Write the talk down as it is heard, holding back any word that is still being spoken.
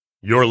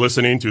You're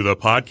listening to the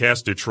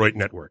Podcast Detroit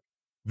Network.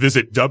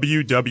 Visit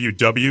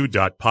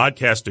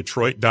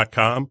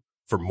www.podcastdetroit.com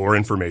for more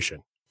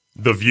information.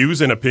 The views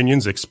and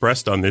opinions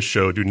expressed on this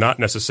show do not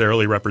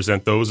necessarily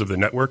represent those of the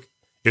network,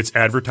 its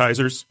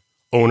advertisers,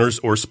 owners,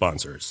 or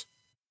sponsors.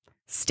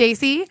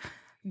 Stacy,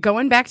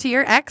 going back to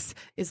your ex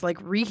is like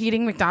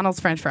reheating McDonald's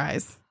French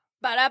fries.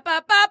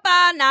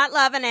 Ba-da-ba-ba-ba, not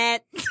loving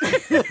it.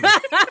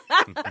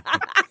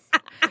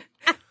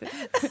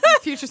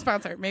 Future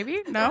sponsor,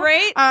 maybe? No?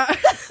 Right?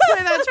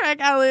 Play that track,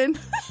 Ellen.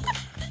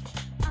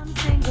 I'm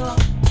single.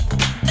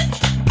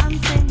 I'm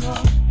single.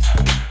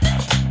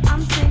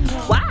 I'm single.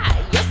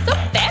 Why? You're so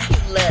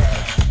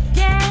fabulous.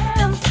 Yeah,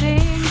 I'm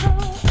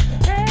single.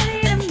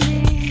 Ready to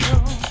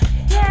mingle.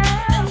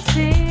 Yeah, I'm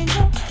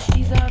single.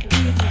 These are the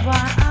reasons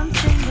why I'm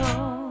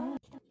single.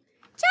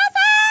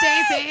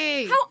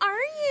 Stacy! How are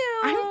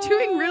you? I'm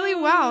doing really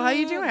well. How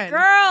you doing? Girl,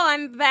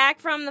 I'm back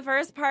from the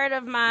first part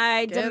of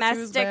my Guess who's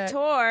domestic back?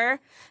 tour.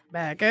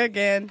 Back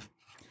again.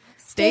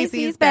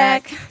 Stacy's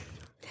back.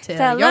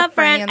 Tell your a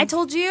friend. friends. I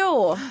told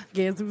you.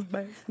 Guess who's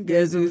back?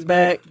 Guess who's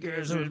back?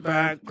 Guess who's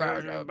back?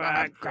 Guess who's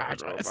back?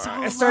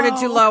 I started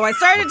too low. I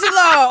started too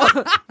low.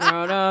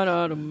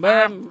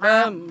 Bum,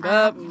 bum,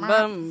 bum,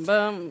 bum,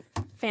 bum.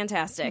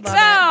 Fantastic. Love So,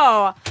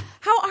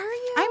 how are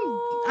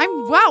you?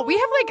 I'm well. We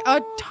have like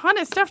a ton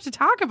of stuff to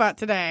talk about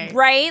today.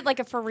 Right? Like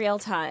a for real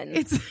ton.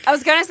 I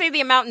was going to say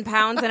the amount in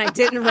pounds and I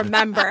didn't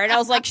remember. And I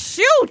was like,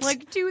 shoot.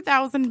 Like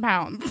 2,000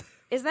 pounds.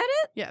 Is that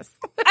it? Yes.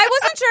 I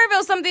wasn't sure if it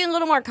was something a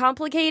little more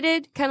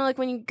complicated. Kind of like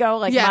when you go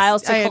like Yes,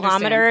 miles to I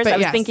understand, kilometers. but I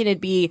was yes. thinking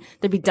there'd be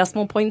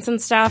decimal points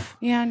and stuff.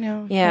 Yeah,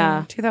 no.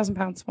 Yeah. 2,000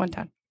 pounds, 1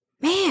 ton.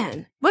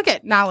 Man. Look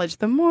at knowledge.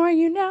 The more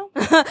you know.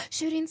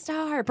 Shooting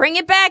star. Bring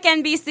it back,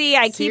 NBC.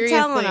 I keep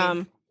telling Seriously.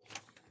 them.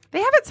 They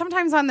have it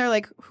sometimes on their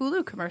like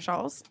Hulu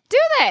commercials. Do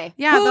they?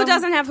 Yeah, Who they'll-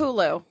 doesn't have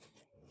Hulu?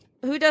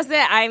 Who does it?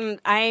 I'm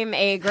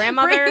a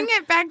grandmother. Bringing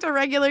it back to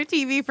regular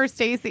TV for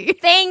Stacy.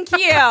 Thank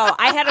you.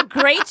 I had a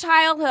great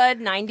childhood.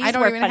 90s I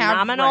don't were even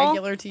phenomenal. have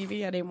regular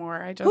TV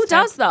anymore. I just Who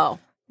does though?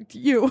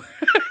 You.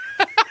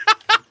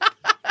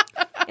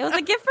 It was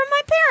a gift from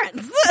my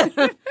parents.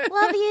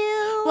 Love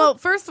you. Well,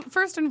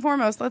 first and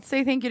foremost, let's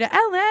say thank you to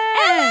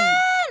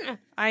Ellen.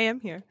 I am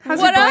here. How's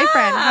What your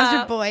boyfriend? up? How's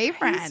your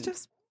boyfriend?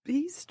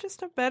 He's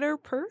just a better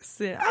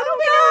person. I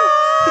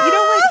don't know. You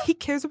know what? He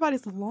cares about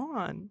his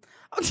lawn.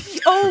 He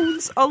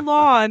owns a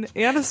lawn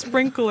and a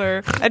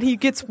sprinkler, and he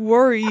gets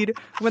worried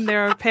when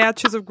there are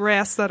patches of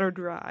grass that are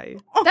dry.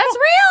 That's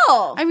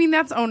real. I mean,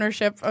 that's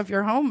ownership of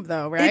your home,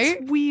 though, right?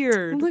 It's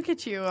weird. Look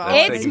at you.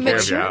 It's taking care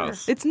of your mature.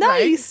 house. It's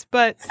nice,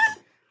 but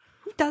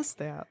who does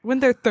that?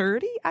 When they're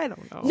 30? I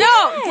don't know.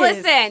 No,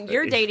 listen,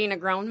 you're dating a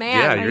grown man.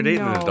 Yeah, I you're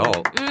dating an know.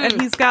 adult.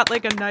 And he's got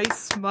like a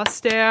nice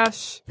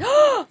mustache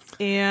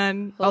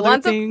and Well, other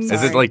once a- things.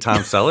 Is it like Tom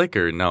Selleck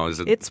or no? Is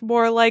it? It's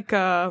more like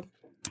a...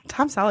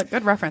 Tom Selleck,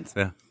 good reference.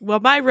 Yeah. Well,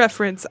 my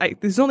reference,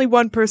 there's only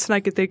one person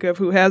I could think of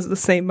who has the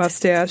same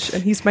mustache,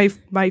 and he's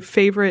my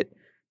favorite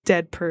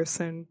dead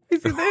person.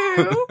 Is he the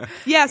Who?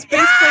 Yes,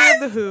 bass player of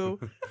The Who,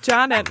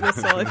 John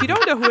Entwistle. If you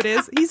don't know who it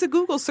is, he's a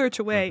Google search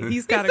away.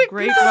 He's got He's a a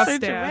great Google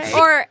search mustache.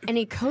 away. Or an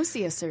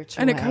Ecosia search.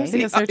 An away.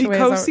 Ecosia search away.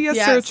 Ecosia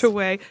Yes. search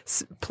away.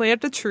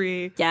 Plant a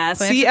tree. Yes.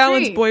 Plant See a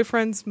Ellen's tree.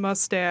 boyfriend's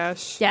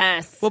mustache.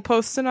 Yes. We'll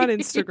post it on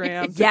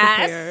Instagram. to compare.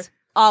 Yes.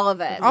 All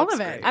of it. All of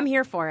it. I'm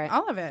here for it.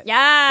 All of it.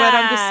 Yeah. But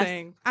I'm just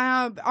saying,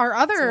 Our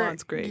his other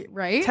lawn's great.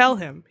 right? Tell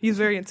him. He's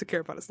very insecure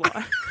about his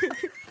lawn.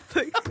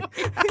 He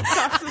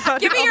talks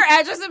about Give me how- your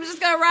address. I'm just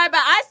gonna ride by.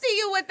 I see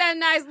you with that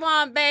nice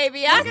lawn,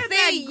 baby. I at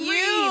that see green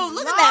you.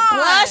 Look lawn. at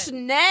that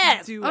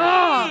plushness. Do it.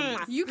 Oh,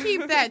 you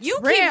keep that. You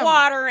trim. keep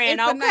watering,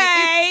 It's a okay?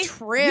 nice- it's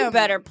trim. You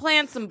better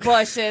plant some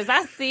bushes.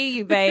 I see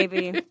you,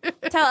 baby.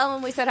 Tell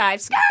Ellen we said hi.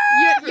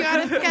 You on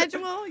a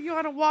schedule? You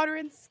on a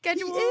watering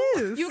schedule?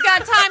 is. You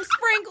got time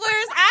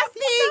sprinklers. I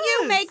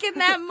see you making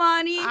that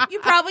money. You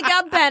probably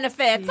got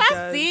benefits. I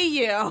does. see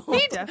you.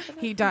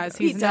 He does.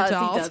 He's He an does.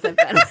 adult. He does have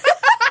benefits.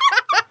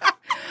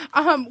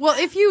 Well,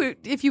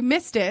 if you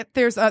missed it,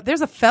 there's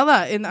a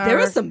fella in our. There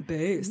is some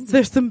bass.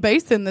 There's some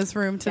bass in this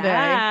room today.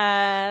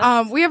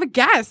 Yes. We have a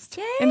guest,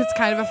 and it's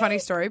kind of a funny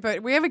story,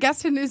 but we have a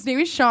guest, and his name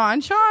is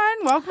Sean. Sean,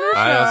 welcome to the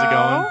Hi, how's it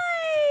show. going?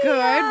 Good.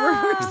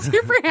 We're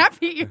super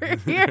happy you're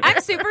here.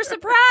 I'm super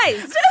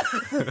surprised.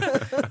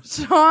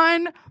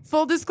 Sean,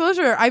 full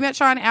disclosure, I met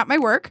Sean at my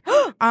work.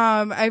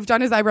 I've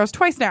done his eyebrows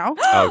twice now.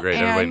 Oh, great.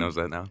 And- Everybody knows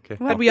that now. Okay.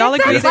 But we all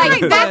agree That's that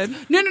like you that's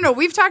could. no.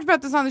 We've talked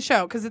about this on the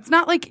show because it's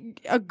not like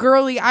a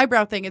girly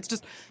eyebrow thing. It's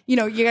just you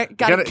got to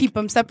gotta- keep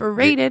them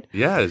separated.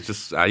 Yeah, it's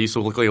just I used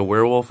to look like a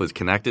werewolf. It was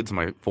connected to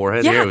my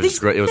forehead here. It was these-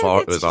 just great. It was it's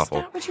awful. just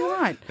not what you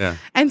want. Yeah.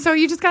 And so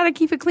you just got to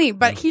keep it clean.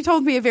 But he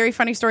told me a very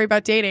funny story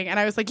about dating, and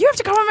I was like, "You have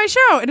to come on my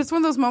show." And it's one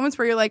of those moments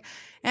where you're like,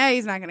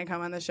 he's not going to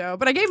come on the show.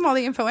 But I gave him all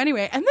the info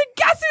anyway. And then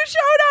guess who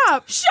showed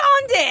up?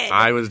 Sean did.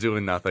 I was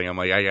doing nothing. I'm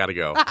like, I gotta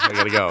go. I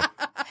gotta go.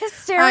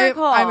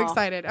 Hysterical. I'm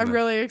excited. I'm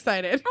really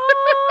excited.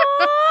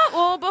 Aw.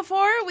 Well,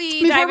 before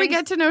we Before dive we in-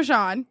 get to know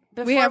Sean,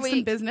 we Before have we-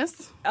 some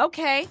business.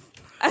 okay.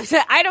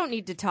 I don't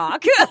need to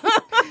talk.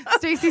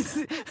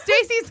 Stacy's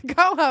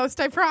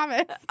co-host, I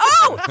promise.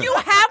 Oh, you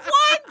have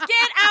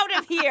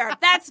here.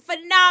 That's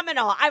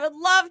phenomenal. I would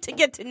love to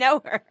get to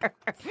know her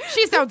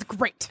She sounds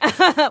great.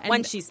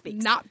 when she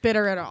speaks. Not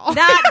bitter at all.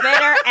 Not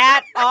bitter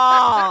at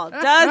all.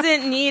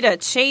 Doesn't need a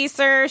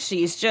chaser.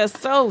 She's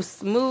just so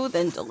smooth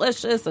and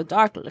delicious. A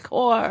dark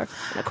liqueur,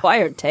 an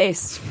acquired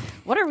taste.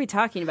 What are we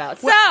talking about?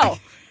 So,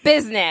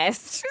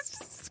 business. She's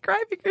just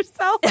describing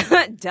herself.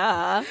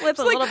 Duh. With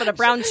a little bit of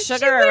brown She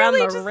sugar around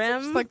literally the just-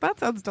 rim. She's like, that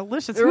sounds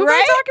delicious. Who am I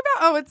Right? talking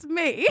about? Oh, it's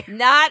me.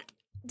 Not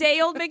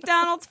day old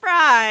McDonald's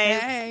fries.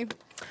 Hey.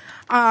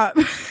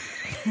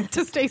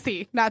 To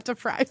Stacy, not to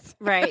Fries.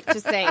 Right,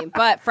 just saying.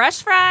 But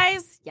fresh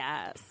fries,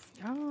 yes.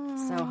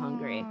 Oh, So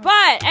hungry.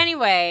 But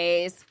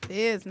anyways,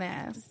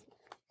 business.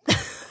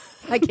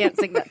 I can't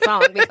sing that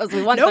song because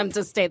we want Nope. them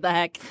to stay the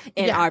heck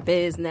in Yeah. our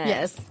business.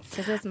 Yes.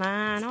 Because it's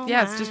mine. Oh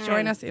Yes, just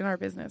join mine. us in our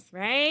business.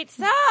 Right.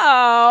 So we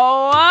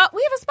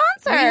have a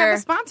sponsor. We have a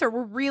sponsor.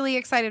 We're really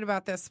excited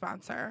about this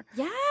sponsor.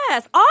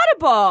 Yes,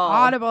 Audible.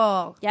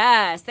 Audible.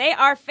 Yes, they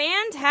are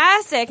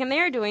fantastic, and they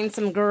are doing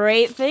some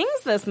great things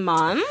this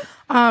month.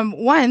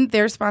 One,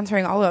 they're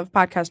sponsoring all of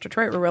Podcast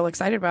Detroit. We're real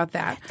excited about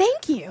that.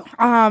 Thank you.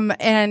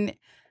 And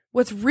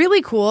what's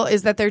really cool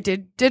is that they're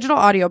digital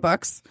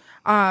audiobooks.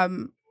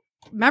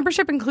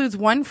 Membership includes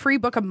one free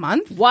book a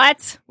month,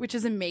 What? which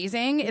is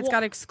amazing. It's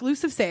got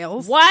exclusive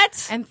sales.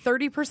 What? And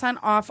 30%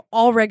 off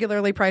all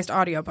regularly priced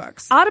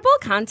audiobooks. Audible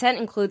content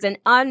includes an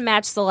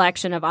unmatched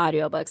selection of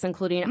audiobooks,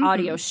 including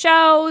audio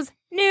shows,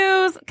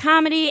 news,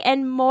 comedy,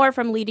 and more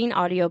from leading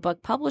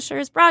audiobook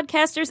publishers,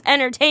 broadcasters,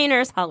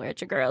 entertainers, holler at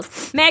your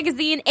girls,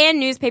 magazine and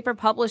newspaper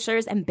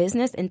publishers, and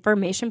business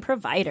information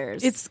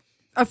providers. It's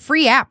a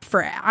free app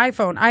for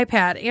iPhone,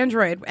 iPad,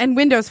 Android, and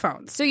Windows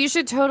phones. So you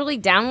should totally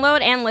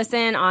download and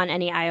listen on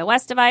any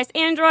iOS device,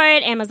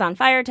 Android, Amazon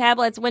Fire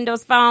tablets,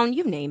 Windows Phone,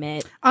 you name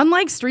it.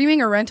 Unlike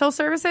streaming or rental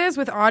services,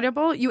 with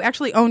Audible, you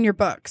actually own your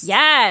books.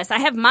 Yes, I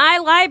have my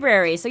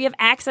library, so you have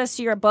access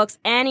to your books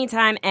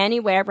anytime,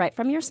 anywhere, right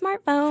from your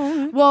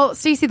smartphone. Well,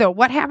 Stacey, though,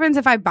 what happens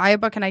if I buy a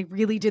book and I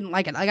really didn't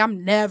like it? Like,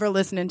 I'm never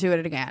listening to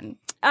it again.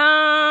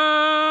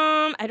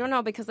 I don't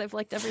know because I've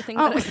liked everything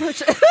that I've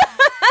purchased.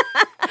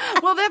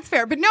 Well, that's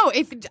fair. But no,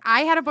 if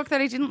I had a book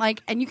that I didn't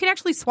like, and you can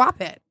actually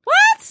swap it.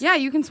 What? Yeah,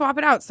 you can swap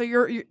it out. So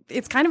you're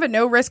it's kind of a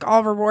no risk,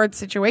 all reward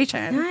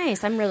situation.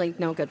 Nice. I'm really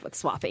no good with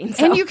swapping.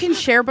 So. And you can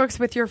share books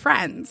with your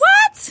friends.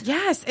 What?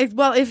 Yes.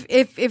 Well, if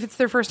it's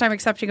their first time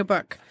accepting a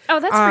book. Oh,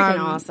 that's freaking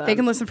awesome. They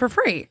can listen for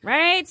free.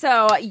 Right?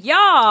 So,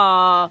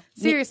 y'all.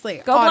 Seriously.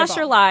 Go bless Audible.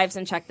 your lives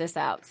and check this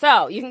out.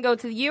 So, you can go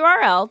to the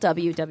URL,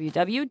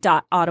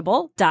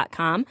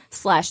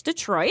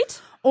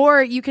 www.audible.com/Detroit.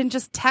 Or you can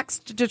just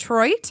text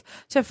Detroit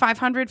to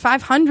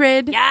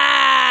 500-500.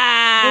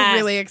 Yes! We're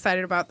really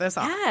excited about this.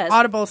 Yes.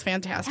 Audible's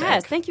fantastic.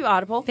 Yes, thank you,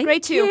 Audible. Thank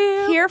Great to you.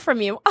 hear from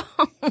you.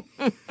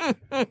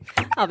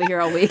 I'll be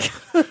here all week.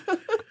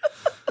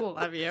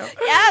 Love you. Yes,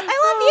 I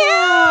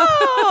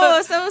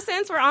love you. So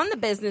since we're on the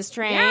business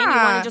train, you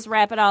Yeah. want to just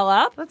wrap it all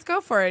up? Let's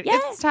go for it. Yeah.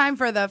 It's time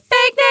for the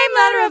Fake name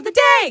letter of the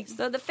day.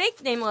 So the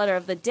fake name letter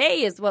of the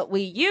day is what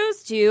we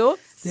use to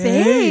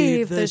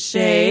Save the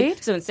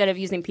shade. So instead of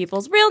using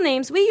people's real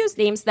names, we use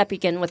names that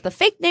begin with the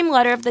fake name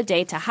letter of the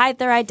day to hide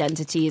their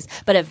identities.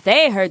 But if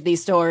they heard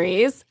these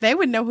stories, They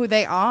would know who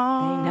they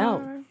are. they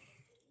know.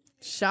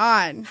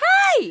 Sean.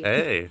 Hey!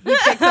 Hey,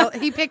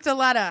 He picked a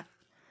letter.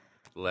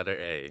 letter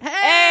A.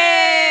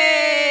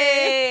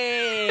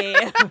 Hey!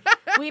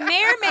 We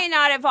may or may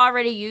not have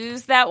already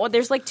used that. Well,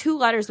 there's like 2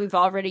 letters we've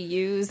already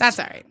used. That's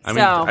all right. I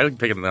mean, So- I would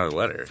pick another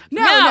letter.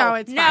 No,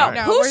 it's no. fine.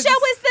 No, Whose we're show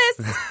just-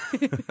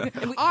 is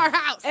this? Our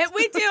house. And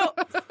we do.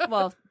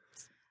 Well,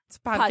 It's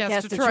Podcast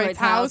Detroit's Detroit's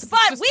house. But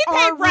It's we just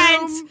pay our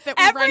rent room that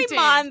we every rented.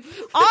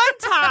 month on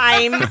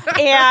time,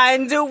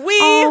 and we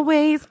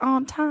Always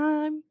on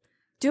time.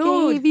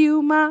 Gave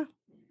you my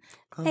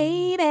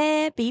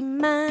baby be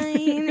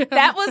mine.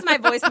 That was my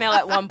voicemail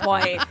at one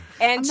point,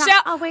 and I'm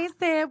not always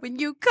there when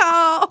you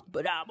call.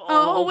 but I'm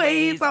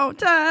Always on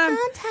time.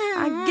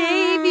 I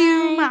gave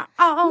you my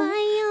all.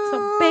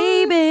 So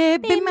baby,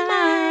 be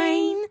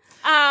mine.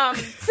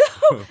 So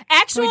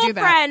actual We do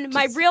that. friend,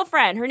 my real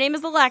friend, her name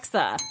is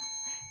Alexa.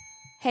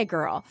 Hey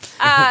girl.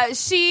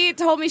 She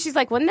told me, she's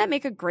like, wouldn't that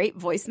make a great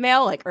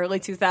voicemail, like early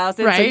 2000s?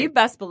 So Right. you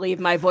best believe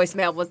my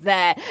voicemail was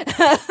that.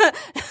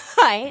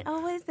 I ain't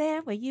always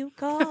there when you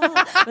call,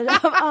 but I'm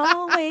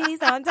always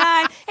on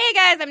time. Hey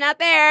guys, I'm not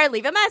there.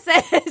 Leave a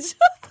message.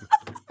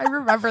 I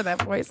remember that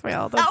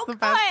voicemail. That's So the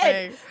best good.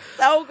 thing.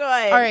 So good.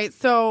 All right,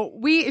 so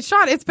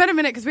Sean, it's been a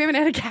minute because we haven't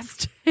had a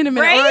guest in a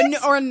minute, Right?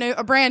 or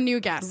a brand new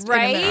guest, in a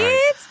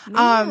minute.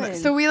 Right?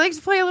 So we like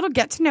to play a little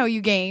get to know you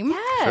game,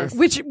 Yes.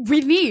 which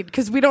we need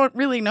because we don't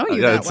really know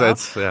you Yeah, that well.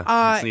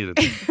 it's needed.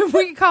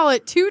 We call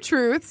it 2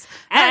 truths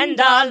And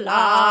a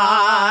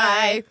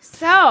lie.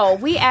 So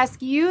we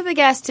ask you, the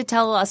guest, to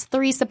tell us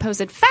 3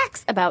 supposed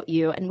facts about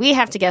you, and we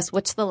have to guess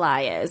which the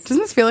lie is.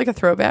 Doesn't this feel like a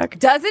throwback?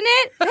 Doesn't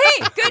it?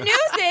 Hey, good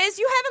news is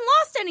you haven't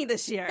lost any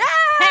this year.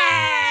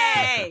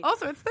 Hey!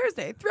 Also, it's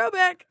Thursday.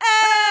 Throwback.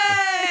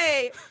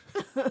 Hey!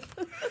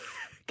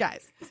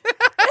 Guys.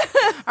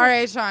 All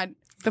right, Sean.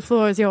 The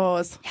floor is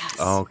yours.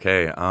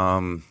 Okay.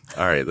 All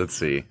right. Let's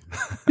see.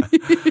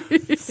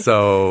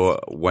 So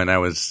when I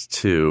was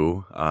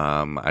 2,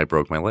 I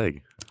broke my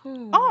leg,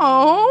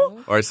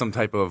 Oh. or some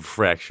type of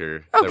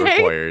fracture that Okay.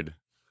 required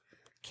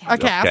A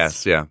cast.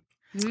 cast. Yeah.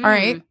 All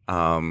right.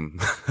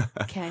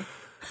 Okay.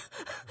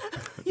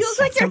 You look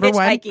like you're number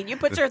one. hitchhiking. You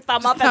put your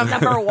thumb up as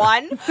number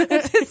 1.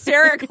 It's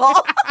hysterical.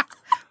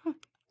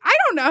 I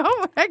don't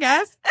know. I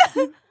guess.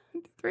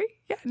 3?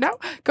 Yeah. No.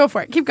 Go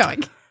for it. Keep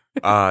going.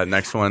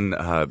 Next one.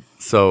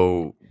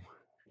 So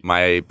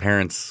my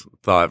parents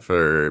thought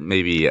for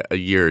maybe a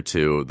year or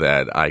 2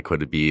 that I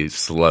could be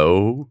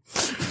slow.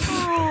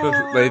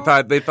 They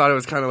thought it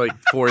was kind of like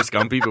Forrest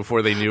Gumpy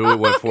before they knew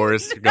what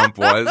Forrest Gump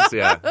was.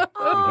 Yeah.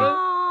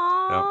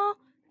 Aww.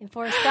 And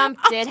Forrest Gump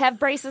did have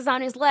braces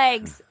on his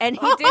legs, and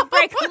he did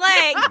break a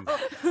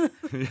leg.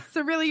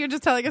 So really, you're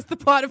just telling us the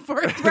plot of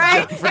Forrest Gump.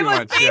 Right? Pretty It was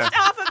much, based yeah.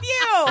 off of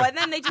you. And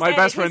then they just My added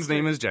best friend's history.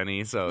 name is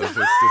Jenny, so it's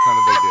not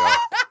a big deal.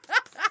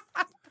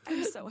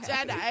 I'm so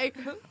happy.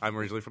 Jedi. I'm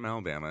originally from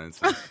Alabama. It's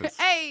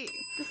Hey.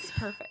 This is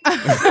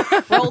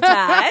perfect. Roll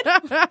Tide.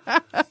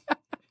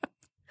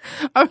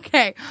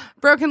 Okay.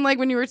 Broken leg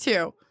when you were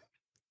 2.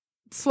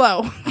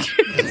 Slow.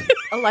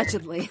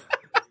 Allegedly.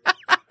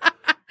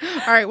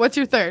 All right. What's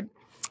your 3rd?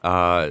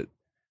 I'm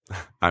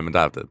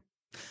adopted.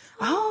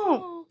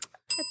 Oh.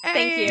 Thank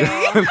Hey. you.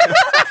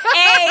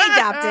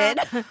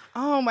 Adopted.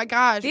 Oh my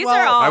gosh. These Well,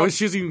 are all. I was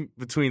choosing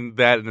between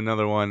that and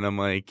another one. I'm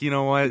like, you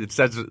know what? It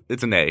says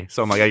it's an A,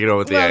 so I'm like, I can go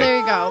with the Well, A. there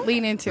you go.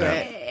 Lean into Yeah.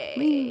 it.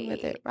 Lean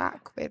with it.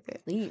 Rock with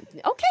it.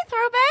 Okay,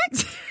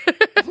 throwbacks.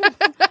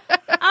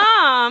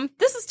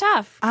 This is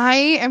tough. I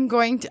am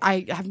going to.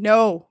 I have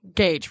no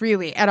gauge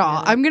really at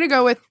all. I'm gonna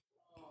go with.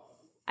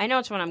 I know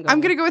which one I'm going.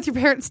 I'm gonna go with your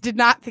parents did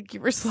not think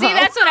you were slow. See,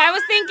 that's what I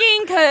was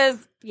thinking,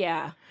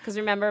 because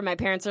remember, my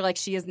parents are like,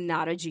 she is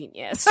not a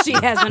genius. She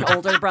has an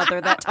older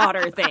brother that taught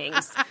her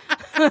things.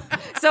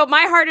 So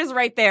my heart is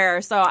right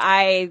there. So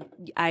I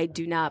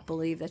do not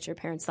believe that your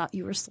parents thought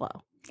you were slow.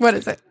 What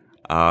is it?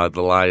 The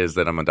lie is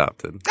that I'm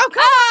adopted. Oh,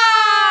 come on!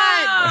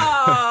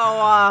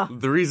 Oh,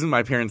 The reason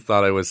my parents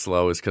thought I was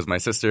slow is because my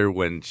sister,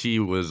 when she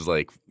was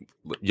like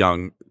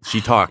young,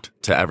 she talked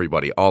to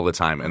everybody all the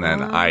time, and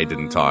then I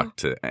didn't talk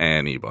to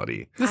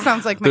anybody. This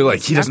sounds like my They're like,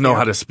 niece he doesn't know nephew.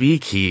 how to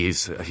speak.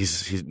 He's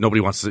nobody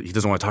wants to. He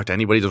doesn't want to talk to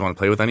anybody. He doesn't want to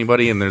play with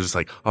anybody. And they're just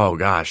like, oh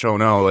gosh, oh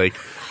no, like.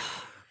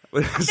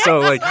 So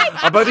like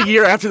about a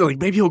year after, they're like,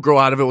 maybe he'll grow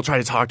out of it. We'll try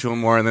to talk to him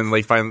more. And then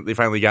like they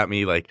finally got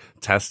me like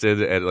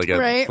tested at like a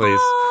Right. place.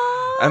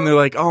 And they're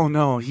like, oh,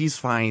 no, he's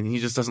fine. He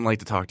just doesn't like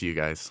to talk to you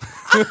guys.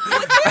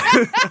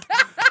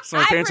 So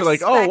my parents are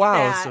like, oh, respect wow.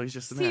 that. So he's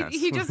just an See, ass.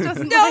 he just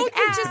doesn't. No, like,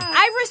 you just,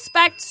 I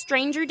respect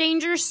stranger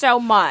danger so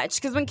much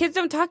because when kids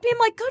don't talk to me, I'm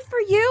like, good for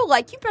you.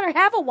 Like, you better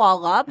have a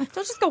wall up. Don't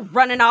just go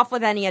running off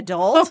with any Oh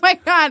adult. my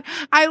god,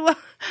 I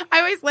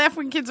always laugh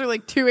when kids are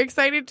like too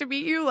excited to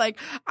meet you. Like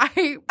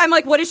I'm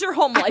like, what is your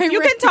home life? You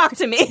can talk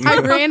to me. I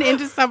ran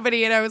into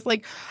somebody and I was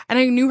like, and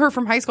I knew her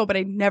from high school, but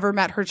I never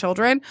met her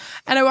children.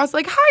 And I was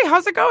like, hi,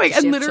 how's it going? Does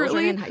And she have literally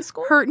children in high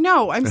school?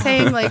 No, I'm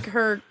saying like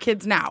her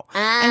kids now.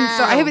 And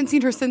so I haven't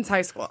seen her since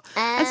high school.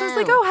 And so I was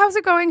like, oh, how's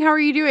it going? How are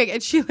you doing?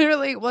 And she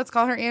literally, let's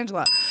call her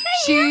Angela.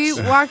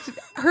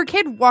 Her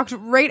kid walked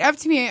right up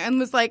to me and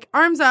was like,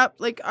 arms up,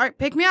 like, all right,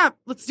 pick me up.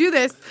 Let's do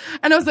this.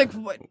 And I was like,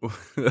 what?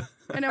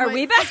 And I'm Are like,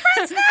 we best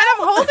friends now? And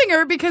I'm holding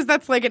her because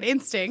that's like an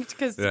instinct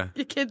because Yeah.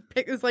 your kid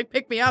is like,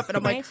 pick me up. And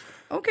I'm like,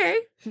 okay.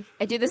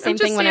 I do the same I'm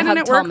just thing when I standing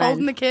hug at work tall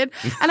holding men. the kid.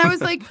 And I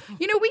was like,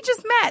 we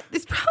just met.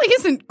 This probably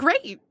isn't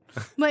great.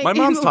 Like, My in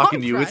mom's the talking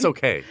long to you. run. It's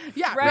okay.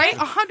 Yeah, Right? right?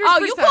 100%. Oh,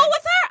 you cool with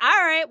her?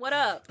 All right, what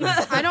up?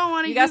 I don't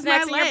want to You got use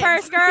my snacks in your legs.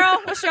 purse,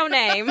 girl? What's your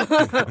name?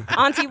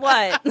 Auntie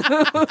what?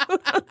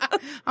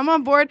 I'm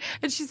on board.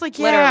 And she's like,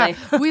 yeah,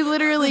 Literally. we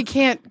literally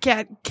can't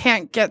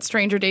get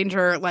stranger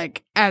danger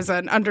like as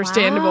an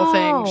understandable Wow.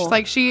 thing. She's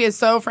like, she is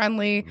so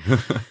friendly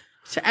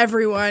to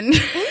everyone.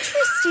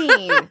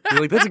 Interesting. You're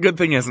like, that's a good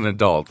thing as an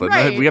adult. But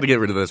Right. we got to get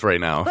rid of this right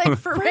now. Like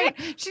for right.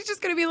 She's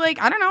just gonna be like,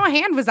 I don't know, a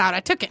hand was out.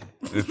 I took it.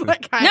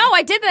 Like, No,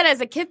 I did that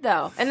as a kid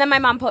though, and then my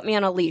mom put me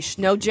on a leash.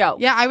 No joke.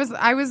 Yeah, I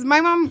was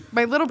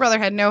my little brother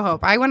had no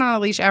hope. I went on a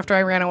leash after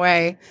I ran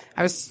away.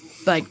 I was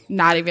like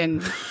not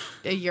even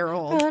a year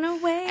old. Run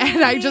away.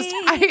 And I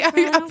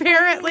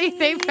apparently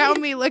they found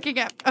me looking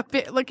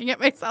at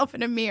myself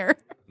in a mirror.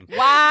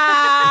 Wow.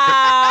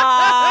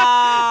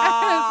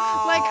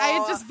 Like I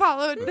had just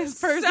followed this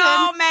person.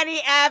 So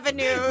many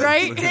avenues.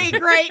 Right?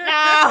 Take right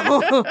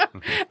now.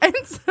 And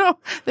so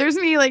there's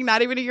me like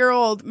not even a year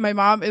old. My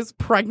mom is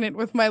pregnant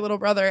with my little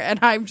brother and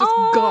I'm just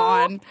Aw.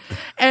 gone.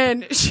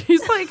 And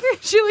she's like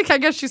I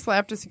guess she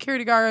slapped a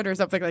security guard or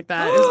something like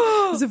that.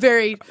 It was a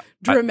very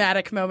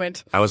dramatic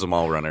moment. I was a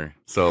mall runner.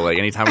 So like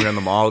anytime we were in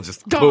the mall,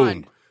 just Gone.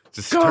 boom.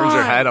 Just turns her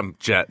Gone. head. I'm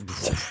jet.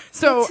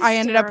 So That's I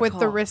ended up with the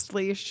hysterical. wrist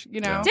leash,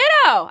 Ditto.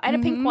 I had a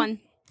pink one.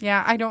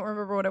 Yeah, I don't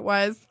remember what it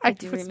was. I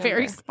do was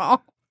very remember.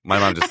 small. My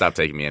mom just stopped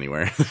taking me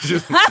anywhere.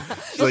 She's Well,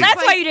 like,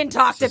 that's why you didn't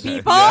talk to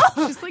people.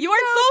 She's like, You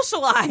weren't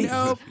socialized.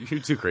 Nope. you're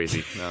too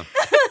crazy. No.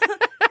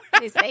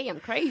 They say I'm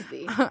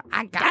crazy.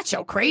 I got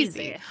you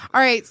crazy. All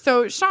right,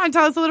 so Sean,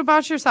 tell us a little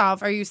about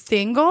yourself. Are you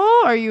single?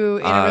 Are you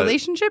in a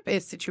relationship? A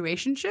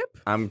situationship?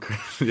 I'm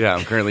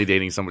currently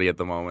dating somebody at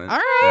the moment. All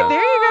right,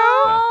 there you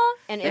go.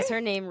 And is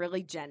her name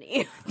really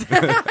Jenny?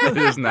 It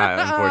is not,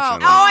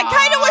 unfortunately. Oh, I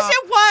kind of wish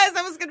it was.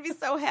 I was going to be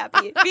so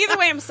happy. But either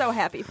way, I'm so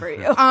happy for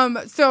you.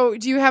 So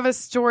do you have a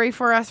story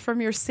for us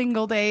from your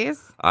single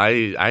days?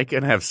 I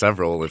can have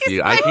several if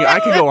you. I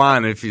can go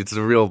on if it's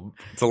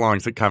a long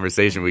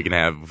conversation we can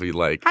have if you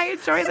like. I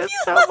enjoy this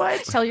so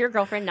much. Tell your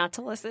girlfriend not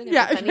to listen. If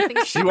Yeah. it's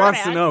anything She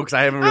wants to know because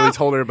I haven't really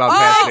told her about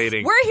past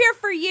dating. We're here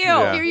for you.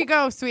 Yeah. Here you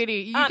go,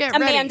 sweetie. You get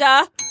ready.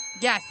 Amanda.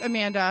 Yes,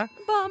 Amanda.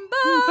 Bum,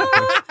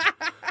 bum.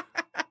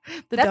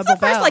 The That's double the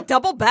first bell. like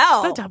double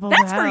bell. The double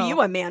That's for bell.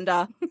 you,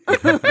 Amanda.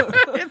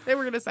 They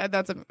were gonna say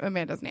that's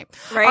Amanda's name.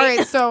 Right. All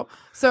right.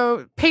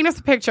 So paint us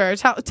a picture.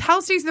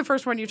 Tell Stacey the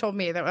first one you told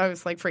me that I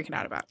was like freaking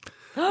out about.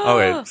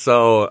 Okay,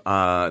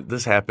 so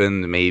this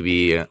happened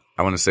maybe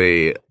I want to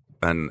say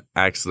an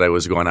ex that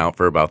was going out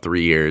for about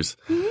 3 years.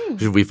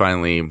 We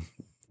finally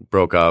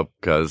broke up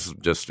because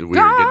we were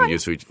getting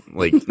used to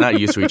not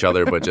used to each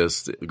other, but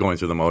just going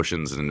through the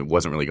motions, and it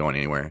wasn't really going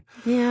anywhere.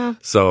 Yeah.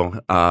 So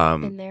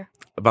Been there.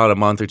 about a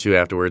month or two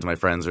afterwards, my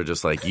friends are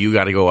just like, "You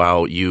got to go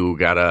out. You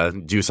got to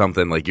do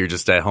something. Like you're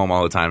just at home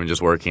all the time and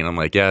just working." I'm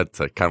like, "Yeah,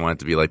 I kind of want it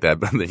to be like that,"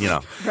 but you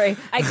know. Right.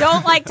 I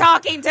don't like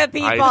talking to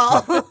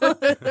people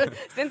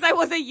since I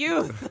was a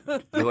youth.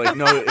 They're like,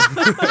 "No."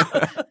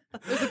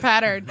 There's a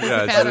pattern.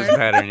 Yeah, it's a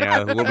pattern.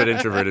 Yeah, a little bit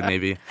introverted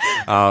maybe.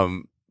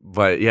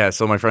 But yeah,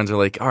 so my friends are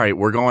like, "All right,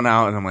 we're going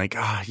out," and I'm like,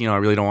 I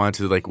really don't want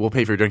to. Like, we'll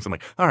pay for your drinks. I'm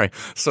like, "All right."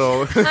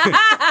 So, I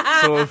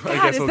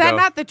guess Is we'll that go.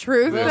 not the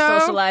truth? We'll though?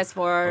 socialize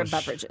for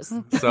beverages.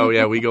 So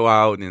yeah, we go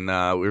out and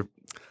we're.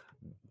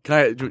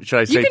 Should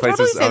I say You can places?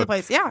 totally say the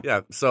place. Yeah.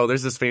 Yeah. So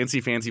there's this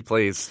fancy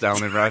place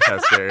down in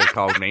Rochester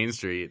called Main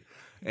Street.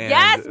 And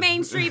Yes,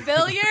 Main Street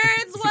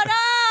Billiards. What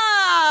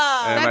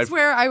up? And That's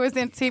where I was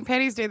in St.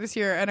 Patty's Day this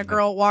year, and a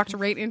girl walked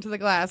right into the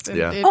glass and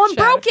Yeah. it Oh, and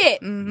shattered. broke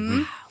it.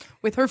 Mhm.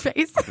 With her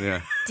face.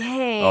 Yeah.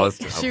 Dang. Oh, it's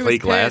She a was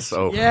plate glass. pissed.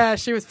 Oh, Yeah,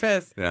 she was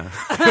pissed. yeah. were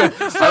I'm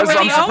the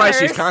surprised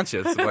she's owners.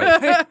 conscious.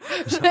 Like,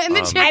 And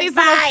then she had these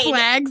little fine.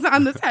 flags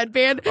on this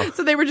headband,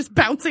 so they were just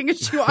bouncing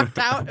as she walked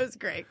out. It was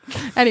great.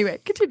 Anyway,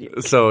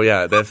 continue. so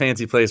yeah, that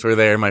fancy place. We're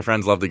there. My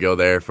friends love to go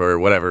there for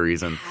whatever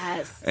reason.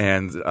 Yes.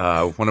 And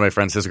one of my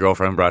friends, his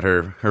girlfriend, brought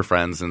her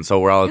friends, and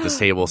so we're all at this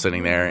table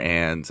sitting there,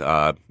 and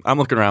I'm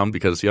looking around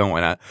because why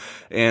not?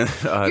 And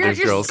You're there's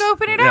girls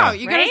scoping it Yeah. out.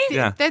 You gotta Right? see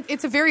Yeah. that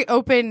it's a very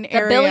open The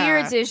area.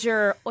 billiards is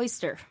your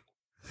oyster.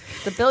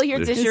 The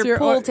billiards is Is your your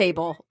pool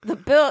table. The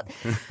bill,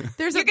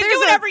 There's You can do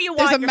whatever you want.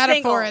 There's a You're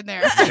metaphor single. in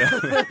there.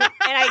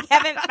 And I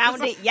haven't found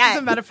it There's yet.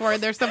 a metaphor.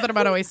 There's something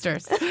about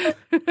oysters.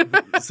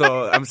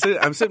 So I'm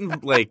sitting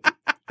like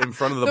in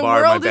front of the, The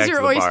bar. My world back is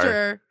your to the bar.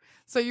 oyster.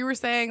 So you were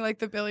saying like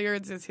the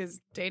billiards is his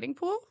dating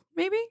pool,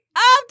 maybe?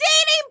 oh,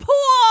 dating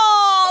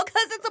pool,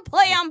 because it's a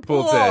play on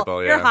Pool pool.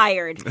 table, yeah. You're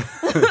hired.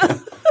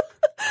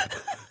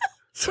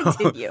 So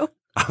Continue.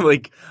 I'm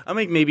like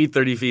maybe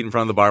 30 feet in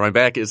front of the bar. My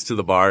back is to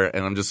the bar,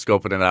 and I'm just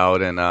scoping it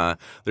out. And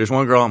there's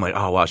one girl. I'm like,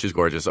 oh wow, she's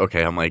gorgeous.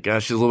 Okay, I'm like,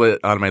 she's a little bit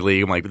out of my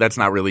league. I'm like, that's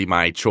not really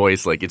my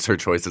choice. Like, it's her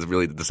choice to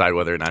really decide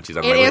whether or not she's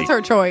out of my It league. is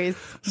her choice.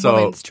 So-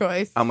 Woman's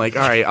choice. I'm like,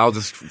 all right, I'll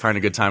just find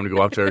a good time to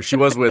go up to her. She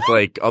was with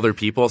like other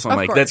people, so I'm Of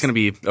like, course. that's gonna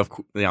be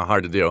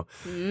hard to do.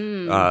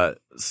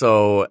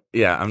 So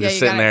yeah, I'm just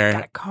sitting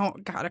there.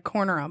 Gotta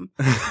corner him.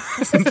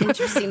 This is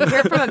interesting to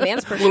hear from a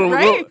man's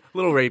perspective.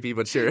 Little rapey,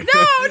 but sure.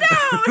 No.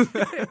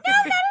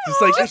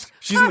 Just like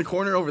she's in the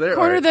corner over there.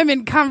 Corner All right. them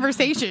in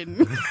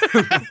conversation.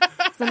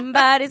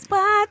 Somebody's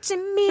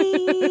watching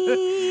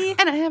me.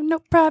 And I have no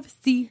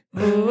privacy.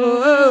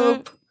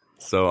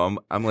 So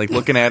I'm like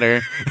looking at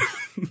her.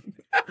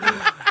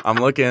 I'm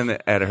looking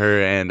at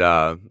her,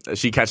 and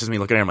she catches me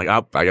looking at her. I'm like,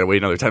 oh, I gotta wait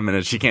another 10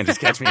 minutes. She can't just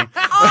catch me.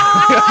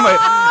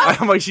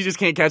 I'm like, she just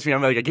can't catch me.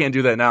 I'm like, I can't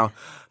do that now.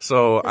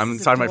 So I'm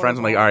talking to my friends.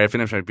 I'm like, all right, I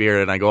finished my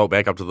beer, and I go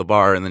back up to the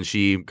bar, and then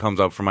she comes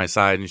up from my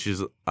side, and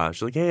she's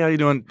like, hey, how you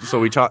doing? So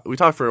we talk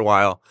for a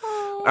while.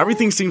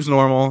 Everything seems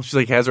normal. She's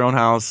like, has her own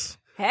house.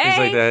 Things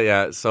like Hey. that,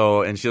 yeah.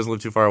 So, and she doesn't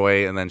live too far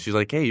away. And then she's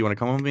like, hey, you want to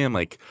come with me? I'm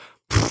like,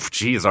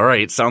 geez, all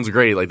right, sounds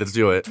great. Like, let's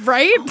do it.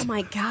 Right? Oh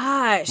my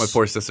gosh. My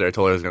poor sister, I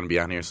told her I was going to be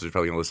on here, so she's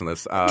probably going to listen to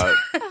this.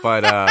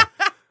 But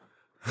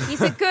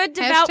He's a good,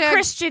 devout Hashtag-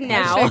 Christian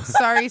now. hashtag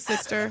sorry,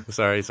 sister.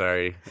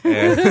 sorry.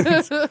 And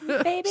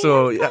Baby,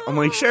 so yeah, I'm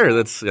like, sure,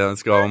 let's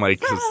go. I'm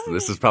like,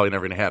 this is probably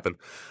never going to happen.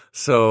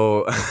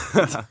 So,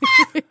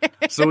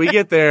 so we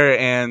get there,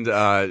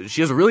 and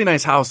she has a really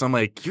nice house. I'm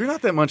like, you're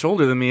not that much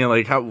older than me.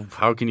 Like,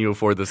 how can you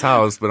afford this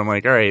house? But I'm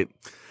like, all right.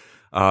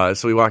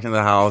 So we walk into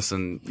the house,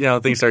 and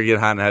things start getting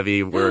hot and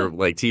heavy. We're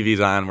like, TV's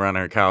on. We're on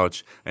our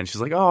couch, and she's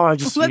like, "Oh, I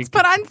just Let's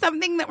put on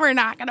something that we're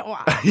not gonna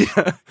watch.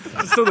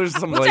 So there's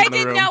some Which light I in the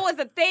didn't room. know was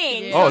a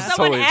thing. Yeah. So Oh, it's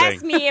someone totally a thing.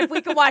 asked me if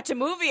we could watch a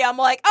movie. I'm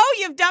like, oh,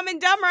 you've Dumb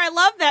and Dumber. I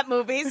love that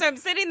movie. So I'm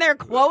sitting there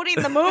quoting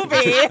the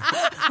movie.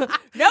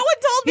 No one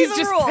told me He's the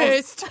just rules.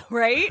 pissed.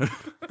 Right?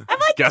 I'm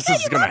like, Guess yeah, this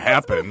is you gonna love this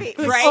happen. movie,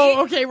 Like, right?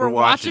 oh, okay, we're We're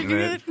watching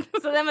watching it.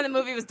 So then when the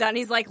movie was done,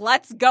 he's like,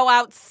 let's go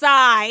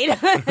outside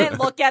and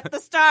look at the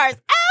stars.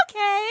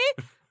 Okay.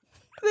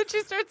 Then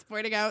she starts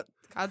pointing out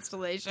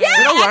constellations. Yeah, Is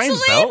it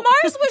Orion's actually, belt?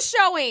 Mars was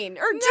showing.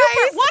 Or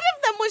Jupiter. One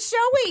of them was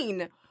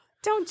showing.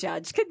 Don't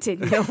judge.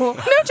 Continue. No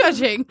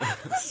judging.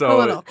 A So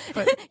little.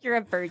 But You're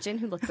a virgin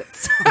who looks at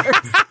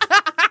stars.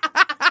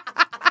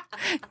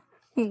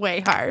 way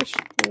harsh.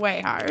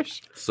 Way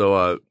harsh.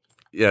 So,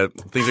 yeah,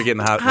 things are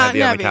getting hot and Hot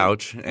heavy and on the heavy.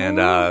 couch.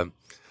 And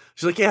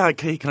she's like, yeah,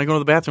 okay, can I go to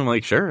the bathroom? I'm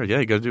like, sure. Yeah,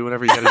 you got to do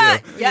whatever you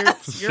got to do.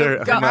 Yes. Sure.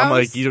 go And I'm house.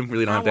 like, you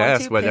really don't have to I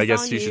want ask, to but I piss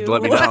guess on you should you.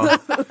 let me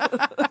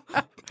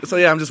know. So,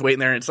 yeah, I'm just waiting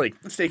there. It's like,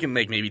 it's taking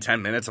like maybe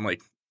 10 minutes. I'm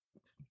like,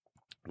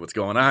 what's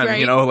going on? Right.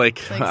 You know,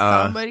 like, Like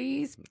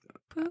somebody's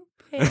pooping.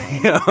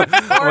 you know,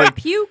 Or like,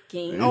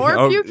 puking.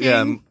 Or puking.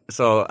 Yeah.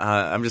 So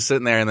I'm just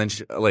sitting there, and then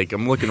like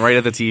I'm looking right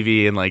at the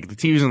TV, and like the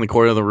TV's in the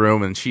corner of the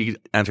room, and she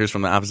enters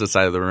from the opposite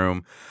side of the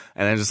room,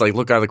 and I just like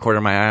look out of the corner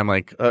of my eye. I'm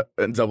like,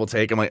 and double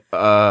take. I'm like,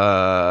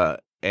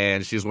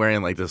 and she's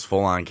wearing like this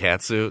full on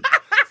cat suit.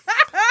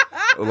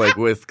 Like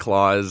with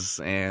claws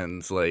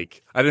and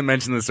like I didn't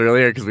mention this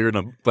earlier because we were in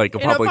a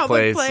public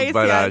place,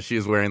 but yes. she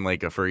was wearing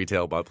like a furry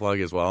tail butt plug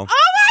as well.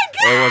 Oh my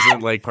god! It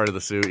wasn't like part of the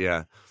suit,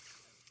 yeah.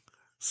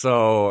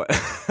 So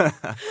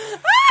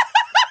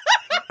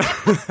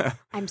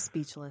I'm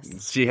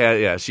speechless. she had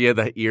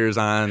the ears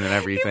on and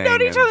everything. You've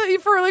known each and- other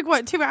for like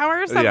what, 2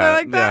 hours, something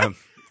like that.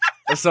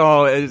 Yeah.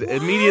 So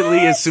immediately,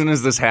 as soon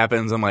as this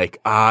happens, I'm like,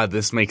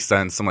 this makes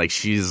sense. I'm like,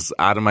 she's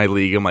out of my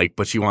league. I'm like,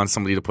 but she wants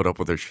somebody to put up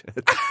with her shit.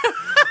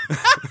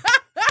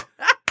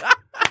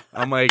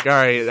 I'm like, all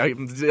right,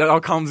 it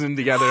all comes in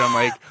together. I'm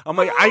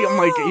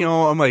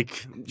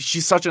like,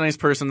 she's such a nice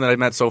person that I've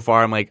met so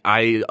far. I'm like,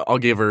 I'll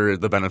give her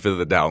the benefit of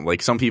the doubt.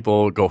 Like some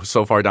people go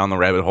so far down the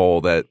rabbit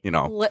hole that, you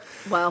know.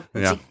 Well,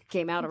 Yeah. she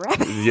came out a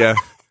rabbit. Yeah.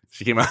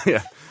 She came out,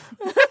 yeah.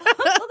 Look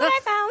what I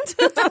found.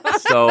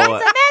 So, It's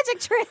a magic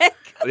trick.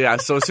 yeah,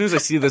 so as soon as I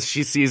see this,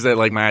 she sees that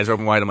like my eyes are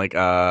open wide. I'm like,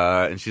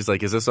 and she's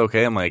like, "Is this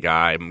okay?" I'm like,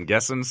 "I'm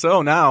guessing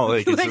so now."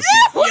 Like, it's,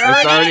 it's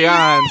already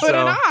on. Put it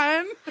So,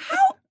 on.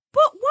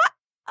 But what?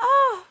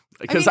 Oh.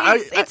 because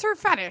it's her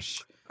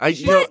fetish.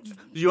 you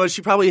know,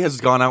 she probably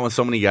has gone out with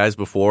so many guys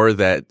before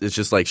that it's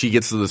just like she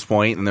gets to this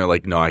point and they're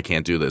like, "No, I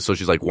can't do this." So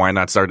she's like, "Why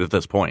not start at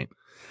this point?"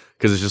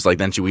 Because it's just like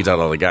then she weeds out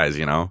all the guys,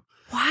 you know.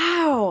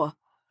 Wow.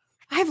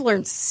 I've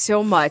learned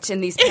so much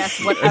in these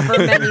past whatever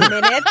many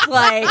minutes.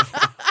 Like,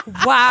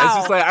 wow. It's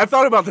just like I've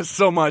thought about this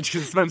so much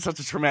because it's been such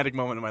a traumatic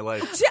moment in my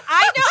life.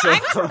 I know.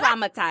 I'm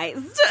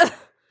traumatized.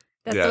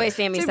 That's Yeah. the way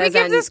Sammy Did we says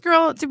give it. this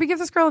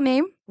girl a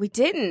name? We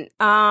didn't.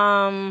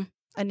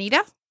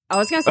 Anita? I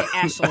was gonna say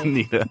Ashley,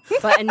 Anita.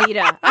 but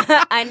Anita.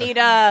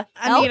 Anita.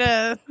 Help.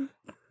 Anita.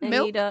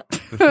 Milk? Anita.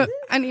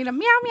 Anita.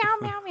 Meow, meow,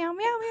 meow, meow, meow,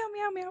 meow,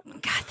 meow, meow.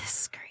 God,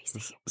 this is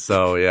crazy.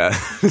 So yeah,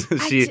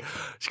 she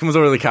comes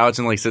over to the couch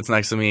and like sits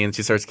next to me and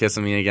she starts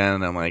kissing me again.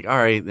 And I'm like, all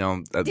right, you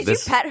know, Did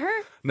this. you pet her?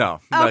 No,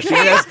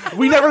 Okay.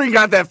 we never even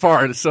got that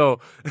far. So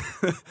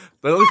the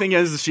only thing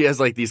is she has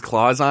like these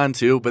claws on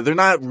too, but they're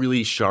not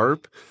really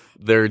sharp.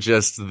 They're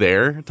just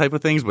there type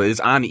of things, but it's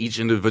on each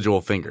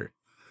individual finger.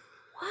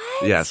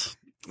 What? Yes.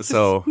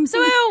 So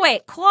So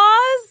wait.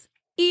 Claws,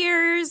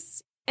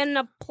 ears, and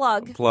a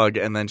plug.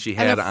 and then she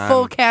had And a on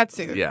full cat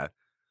suit. Yeah.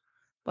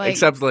 Like,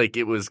 Except like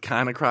it was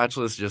kind of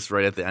crotchless just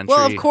right at the entry.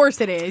 well, of course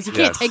it is. You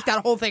can't Yes. take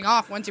that whole thing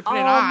off once you put Oh it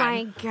on.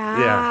 my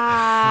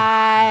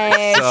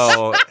god.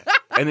 So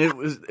and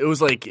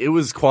it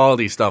was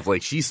quality stuff.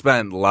 Like she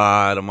spent a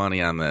lot of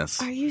money on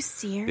this. Are you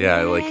serious?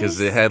 Yeah, like because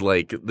it had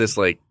like this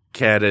like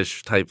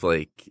caddish type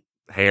like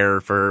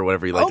hair, fur,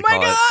 whatever you like to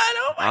call it,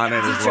 Oh my on it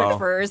as Featured well.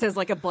 furs as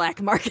like a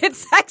black market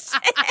section.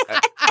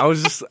 I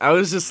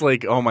was just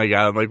like, oh my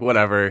god, I'm like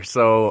whatever.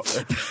 So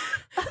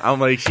I'm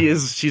like,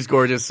 she's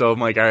gorgeous. So I'm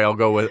like, all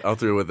right, I'll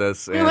through with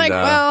this. You're and like,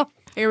 well,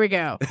 here we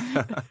go.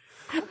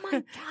 Oh my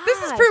god.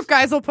 This is proof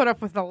guys will put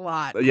up with a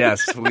lot.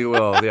 yes, we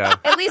will. Yeah.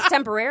 At least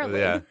temporarily.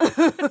 Yeah.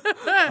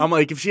 I'm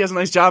like, if she has a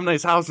nice job,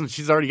 nice house, and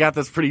she's already got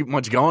this pretty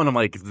much going, I'm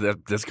like,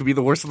 this could be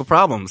the worst of the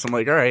problems. I'm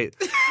like, all right.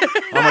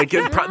 I'm like,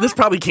 this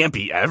probably can't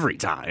be every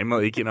time.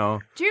 Like, you know.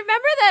 Do you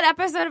remember that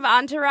episode of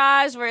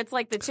Entourage where it's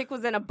like the chick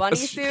was in a bunny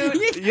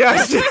suit?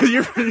 Yes.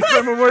 you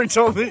remember where he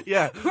told me?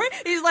 Yeah.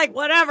 He's like,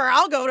 whatever,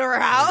 I'll go to her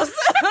house.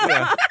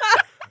 Yeah.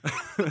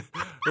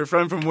 Her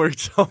friend from work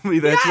told me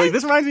that. She's like,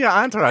 this reminds me of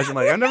Entourage. I'm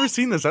like, I've never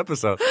seen this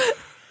episode.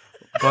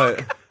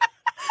 But,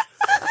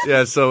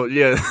 yeah, so,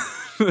 yeah.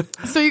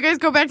 So you guys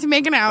go back to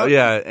making out.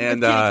 Yeah,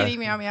 and, Kitty, kitty,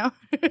 meow, meow.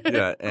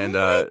 yeah, and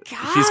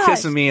she's gosh.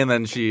 kissing me, and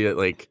then she,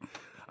 like,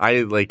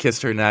 I, like,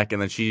 kissed her neck,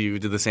 and then she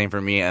did the same for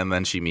me, and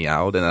then she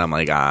meowed, and I'm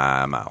like,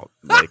 I'm out.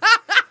 Like,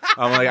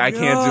 I'm like, I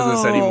can't do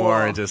this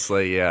anymore. And just,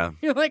 like, yeah.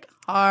 You're like,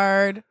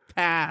 hard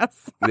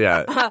pass.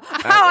 Yeah.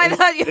 I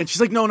thought you. And she's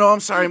like, no,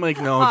 I'm sorry. I'm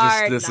like, no,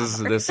 Hard this is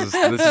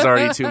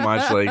already too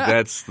much. Like,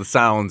 that's the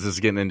sounds is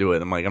getting into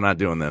it. I'm like, I'm not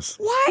doing this.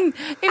 What?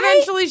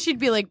 Eventually she'd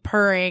be like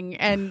purring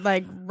and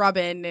like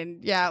rubbing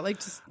and yeah, like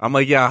just I'm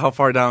like, yeah, how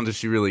far down does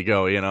she really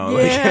go? You know,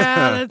 like,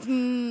 yeah, that's,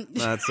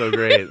 not so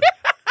great.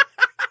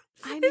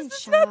 I'm in this is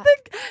shock. not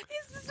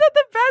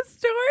the best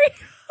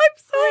story.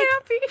 so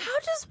happy. How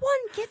does one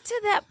get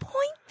to that point,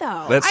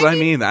 though? That's what I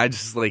mean. I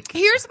just like.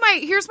 Here's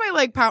my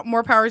like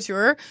more power to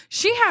her.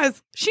 She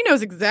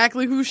knows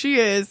exactly who she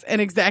is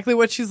and exactly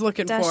what she's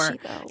looking Does for, she,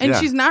 though? and Yeah.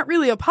 she's not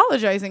really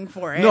apologizing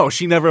for it. No,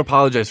 she never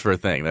apologized for a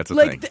thing. That's the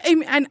like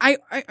thing.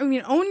 I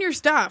mean, own your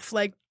stuff.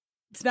 Like,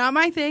 it's not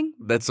my thing.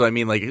 That's what I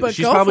mean. Like, But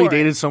she's go probably for it.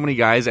 dated so many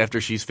guys after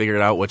she's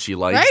figured out what she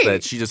likes Right.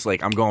 that she just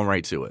like, I'm going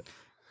right to it.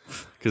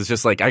 Because it's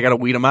just like, I got to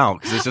weed them out.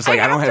 Because it's just like,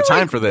 I don't have to,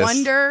 time like, for this.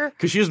 Wonder.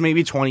 Because she was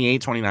maybe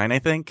 28, 29, I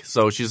think.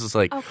 So she's just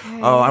like,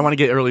 Okay. oh, I want to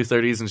get early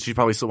 30s. And she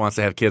probably still wants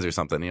to have kids or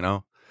something, you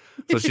know?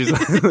 So she's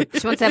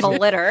She wants to have a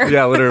litter.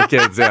 yeah, litter of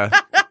kids, yeah.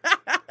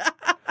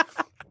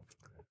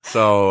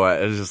 So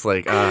it was just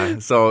like,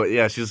 so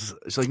yeah, she's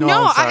like, no,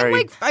 I'm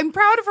sorry. I'm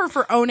proud of her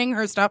for owning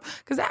her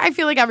stuff because I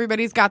feel like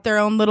everybody's got their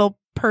own little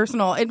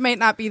personal. It might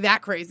not be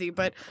that crazy,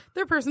 but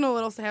their personal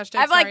little hashtag.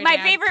 I'm like, sorry, my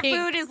Dad, favorite kink.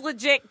 food is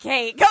legit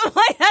cake. I'm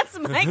like, that's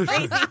my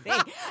crazy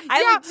thing.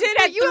 I Yeah, legit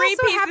but had you 3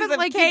 also pieces haven't, of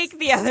like, cake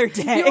the other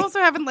day. You also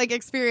haven't like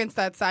experienced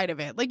that side of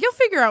it. Like, you'll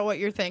figure out what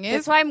your thing is.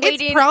 That's why I'm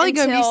waiting It's probably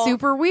going to be until-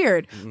 super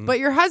weird, but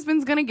your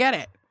husband's going to get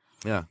it.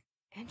 Yeah.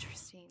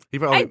 Interesting.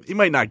 He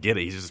might not get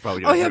it. He's just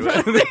probably Oh going to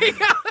yeah, do but it.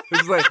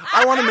 He's like,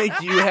 I want to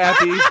make you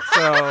happy,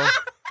 so.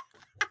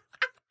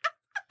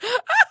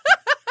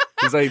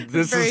 He's like,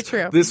 Very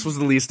true. this was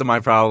the least of my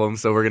problems,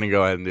 so we're gonna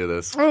go ahead and do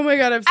this. Oh my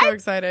god, I'm so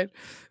excited.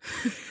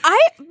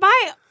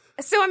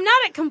 So I'm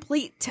not at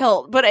complete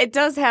tilt, but it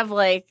does have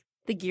like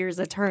the gears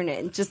a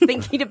turning, just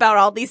thinking about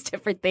all these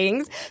different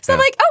things. So I'm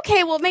Yeah. like,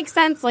 okay, well, it makes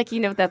sense. Like,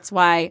 that's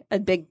why a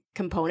big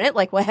component.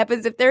 Like, what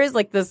happens if there is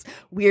like this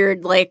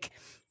weird, like,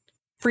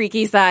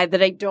 freaky side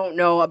that I don't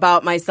know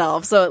about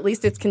myself? So at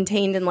least it's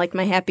contained in like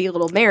my happy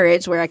little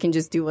marriage where I can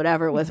just do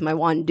whatever with my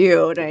one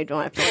dude and I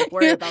don't have to like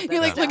worry about that.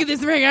 You're like, look at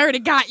this ring. I already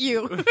got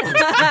you.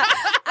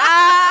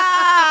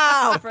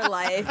 Ow, for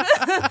life.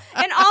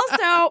 And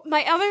also,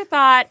 my other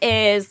thought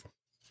is,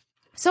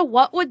 so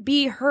what would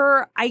be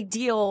her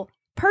ideal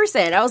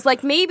person? I was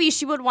like, maybe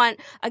she would want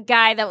a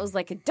guy that was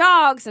like a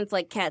dog, since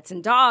like cats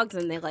and dogs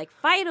and they like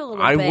fight a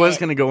little I bit. was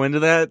gonna go into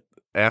that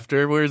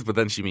afterwards, but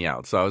then she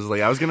meowed, so I was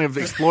like, I was gonna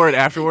explore it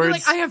afterwards. You're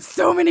like, I have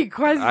so many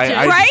questions.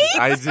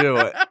 I do,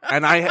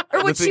 and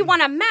Or would she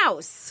want a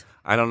mouse?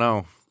 I don't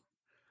know.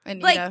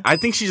 Anita. like- I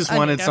think she just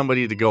wanted Anita.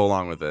 somebody to go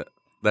along with it.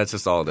 That's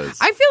just all it is.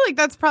 I feel like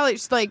that's probably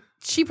just like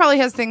she probably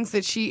has things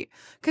that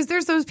because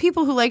there's those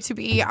people who like to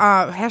be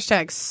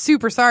hashtag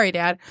super sorry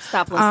dad.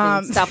 Stop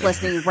listening. Stop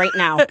listening right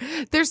now.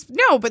 There's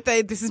but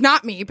this is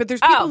not me. But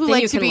there's people who then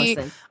like you to can be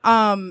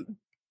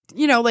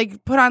listen.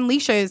 like put on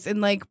leashes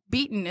and like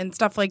beaten and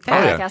stuff like Oh,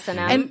 that. yeah. Like S&M.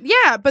 And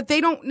yeah, but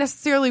they don't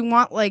necessarily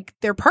want like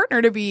their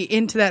partner to be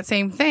into that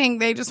same thing.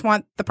 They just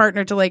want the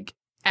partner to like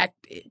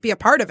be a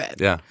part of it.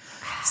 yeah.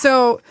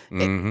 So,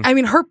 Mhm. I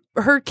mean,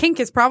 her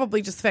kink is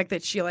probably just the fact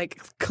that she like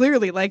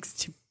clearly likes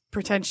to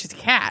pretend she's a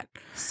cat.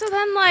 So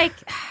then, like,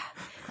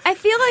 I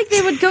feel like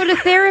they would go to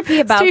therapy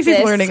about Stacey's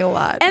this. learning a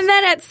lot. And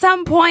then at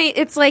some point,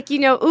 it's like,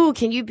 ooh,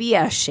 can you be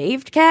a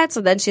shaved cat?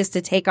 So then she has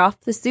to take off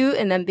the suit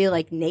and then be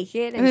like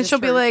naked. And then just she'll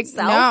be like,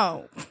 herself.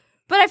 no.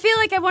 But I feel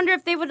like I wonder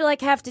if they would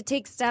like have to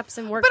take steps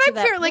and work. But to I'm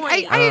that fair. Like,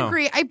 point. I don't know.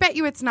 agree. I bet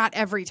you it's not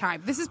every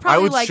time. This is I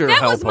probably would like sure That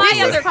help was my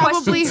hopefully. other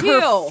probably question,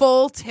 her too.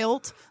 full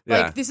tilt.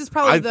 Yeah. Like, this is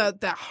probably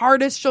the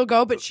hardest she'll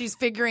go, but she's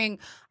figuring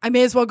I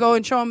may as well go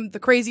and show him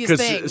the craziest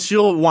thing. Because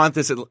she'll want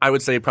this, I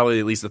would say, probably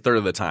at least a third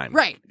of the time.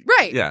 Right.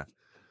 Yeah.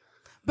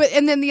 But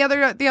and then the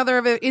other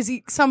of it is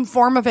some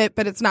form of it,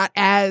 but it's not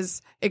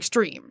as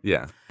extreme.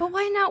 Yeah. But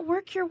why not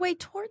work your way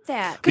toward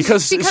that?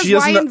 Because she why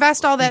doesn't.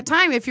 invest all that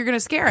time if you're going to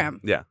scare him?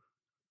 Yeah.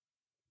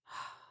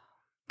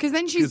 Because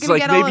then she's It's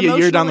going to like get all maybe a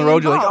year down the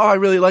road, you're like, oh, involved. I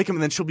really like him.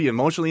 And then she'll be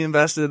emotionally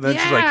invested. And then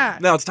she's Yeah.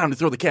 like, now it's time to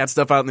throw the cat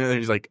stuff out. And then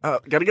he's like,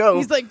 oh, gotta go.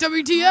 He's like,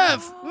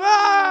 WTF?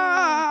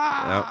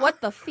 Ah! Yep. What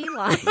the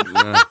feline?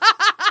 Yeah.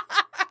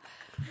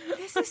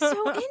 This is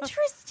so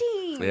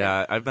interesting.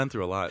 Yeah, I've been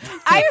through a lot.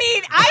 I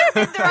mean, I've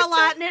been through a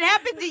lot, and it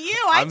happened to you.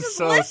 I I'm just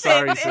so listened,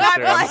 sorry, and sister.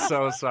 I'm I'm like,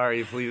 so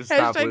sorry. Please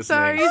stop Hashtag listening.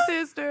 sorry,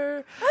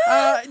 sister. Do you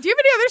have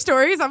any other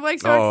stories? I'm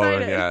like so Oh,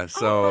 excited. yeah.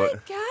 So, oh my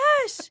gosh.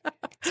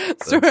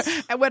 So,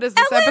 and what is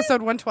this, Ellen,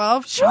 episode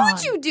 112? What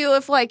would you do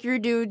if, like, your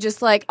dude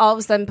just, like, all of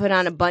a sudden put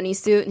on a bunny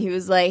suit and he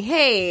was like,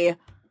 hey,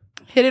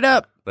 Hit it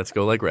up. let's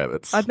go like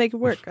rabbits. I'd make it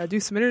work. I'd do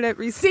some internet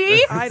research.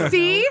 See? I don't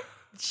See? know.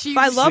 She, If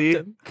I loved See?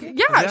 him. yeah,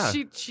 Yeah.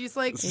 she's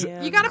like,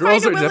 Yeah. you got to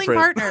Girls find a are willing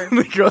different. partner.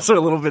 The girls are a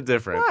little bit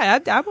different. Why?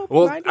 I'm Well,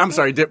 open-minded. I'm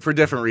sorry, for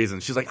different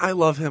reasons. She's like, I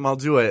love him, I'll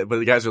do it. But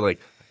the guys are like,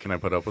 can I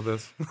put up with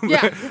this? Yeah.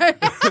 that's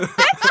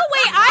the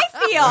way I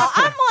feel.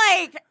 I'm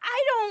like, I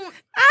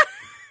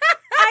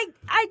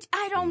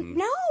don't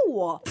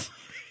know.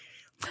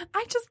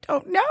 I just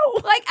don't know.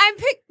 Like, I'm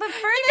picked the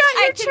furthest You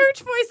got I your can. church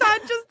voice on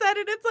just then,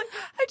 and it's like,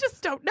 I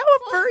just don't know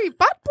a furry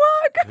butt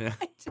plug. Yeah.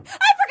 I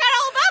forgot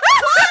all about the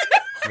plug.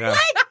 Yeah.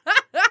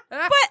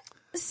 But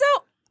so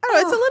I don't know,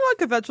 it's a little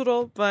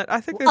unconventional, but I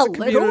think there's A a,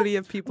 little? community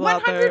of people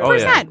out there. 100%. Oh,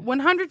 yeah.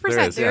 100%. There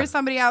is, There yeah. is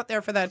somebody out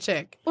there for that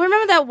chick. Well,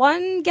 remember that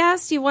one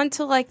guest you went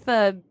to like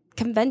the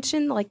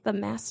convention, like the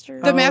master.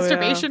 The Oh,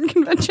 masturbation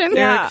convention.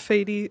 Eric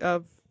Fady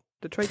of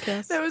Detroit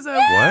Cast. That was a What?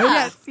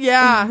 Yes,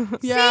 yeah,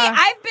 yeah.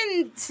 I've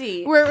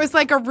been Where it was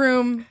like a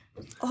room,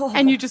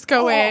 and you just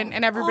go in,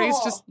 and everybody's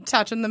Oh. just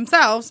touching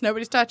themselves.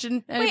 Nobody's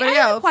touching anybody Wait,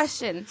 I have a else.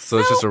 question. So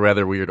it's just a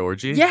rather weird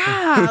orgy?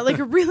 Yeah, like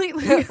a really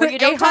like, Where you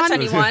don't touch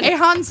anyone. A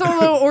Han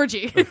Solo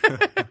orgy.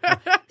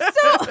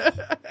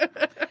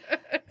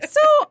 So,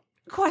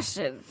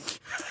 question.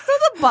 So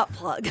the butt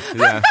plug.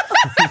 Yeah.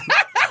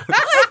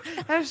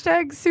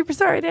 Hashtag super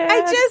sorry, Dad.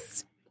 I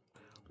just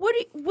what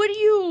do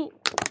you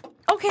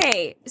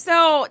okay,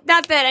 so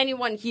not that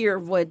anyone here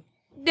would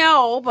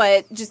know,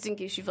 but just in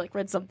case you've like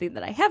read something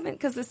that I haven't,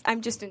 because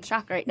I'm just in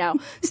shock right now.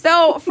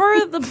 So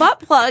for the butt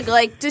plug,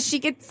 like, does she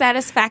get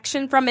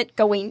satisfaction from it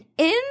going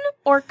in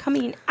or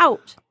coming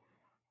out?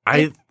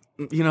 I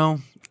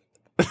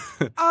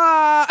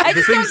I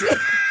just don't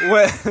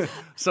see,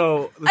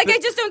 so like I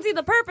just don't see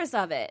the purpose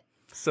of it.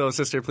 So,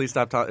 sister, please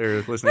stop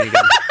listening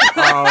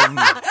again.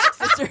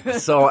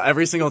 So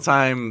every single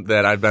time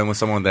that I've been with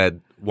someone that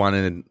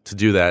wanted to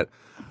do that,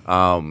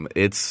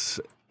 it's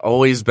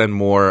always been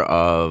more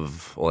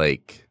of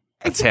like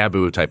a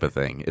taboo type of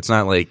thing. It's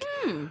not like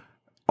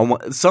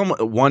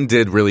one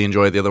did really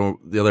enjoy it,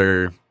 the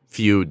other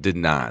few did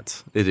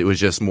not. It was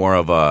just more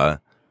of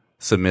a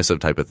submissive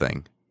type of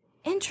thing.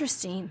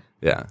 Interesting.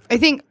 Yeah. I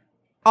think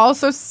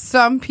also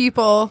some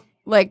people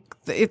like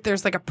if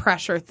there's like a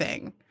pressure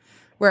thing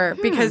where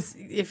because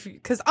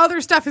other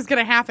stuff is going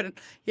to happen.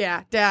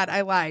 Yeah, Dad,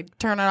 I lied.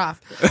 Turn it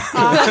off.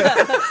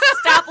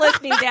 Stop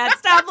listening, Dad.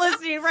 Stop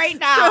listening right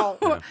now.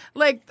 So,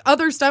 like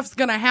other stuff's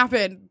going to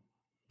happen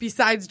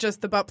besides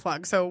just the butt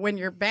plug. So when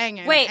you're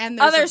banging, Wait, and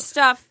there's other a-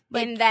 stuff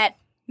like- in that.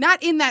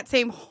 not in that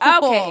same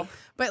hole. Okay.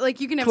 But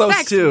like you can have Close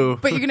sex, to.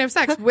 but you can have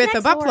sex with a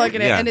Next butt door. plug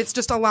in it, Yeah. and it's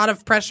just a lot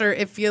of pressure.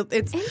 It's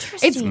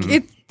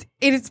Interesting.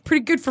 it's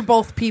pretty good for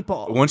both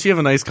people. Once you have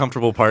a nice,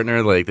 comfortable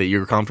partner like that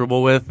you're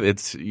comfortable with,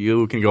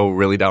 you can go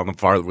really down the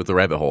far with the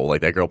rabbit hole. Like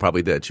that girl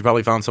probably did. She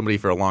probably found somebody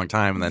for a long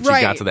time, and then she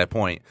Right. got to that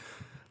point,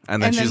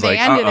 and then And then she's they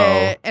like, ended "Uh-oh."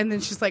 it, and then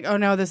she's like, "Oh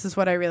no, this is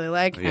what I really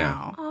like Yeah.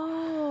 now."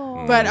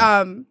 Oh. But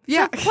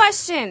yeah. So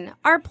question: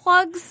 are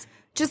plugs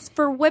just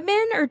for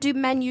women, or do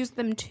men use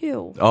them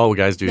too? Oh,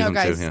 guys do use No, them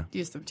guys too. Yeah.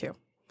 use them too.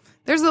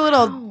 There's a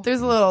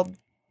little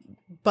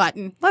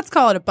button. Let's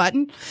call it a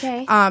button.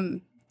 Okay.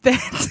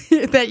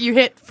 That you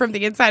hit from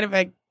the inside of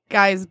a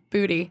guy's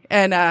booty,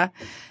 and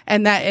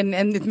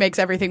it makes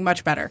everything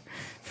much better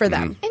for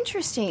them.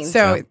 Interesting.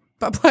 So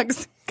butt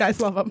plugs, guys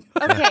love them.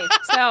 Okay,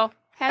 so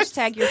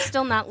hashtag you're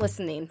still not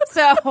listening.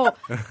 So,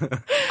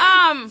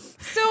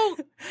 so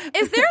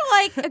is there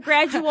like a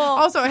gradual?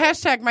 Also,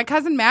 hashtag my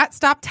cousin Matt,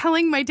 stop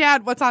telling my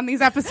dad what's on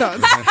these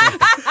episodes.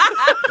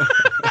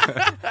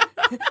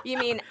 You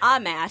mean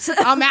I'm at?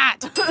 I'm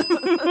Matt.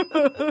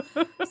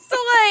 So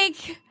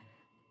like,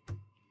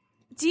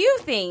 do you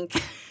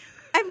think?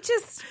 I'm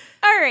just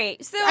all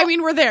right. So I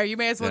mean, we're there. You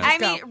may as well just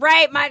go.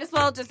 right? Might as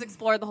well just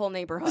explore the whole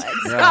neighborhood.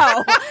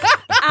 Yeah.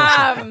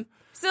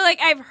 So like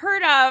I've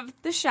heard of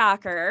the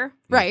shocker.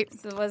 Right.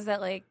 So was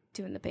that like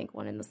doing the pink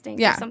one in the stink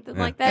Yeah. or something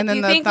like that? And Do then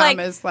you the think thumb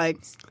like is like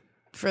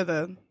for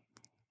the.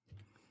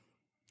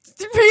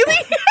 Really?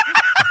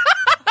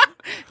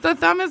 The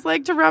thumb is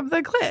like to rub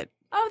the clit.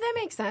 oh, that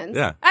makes sense.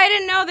 Yeah. I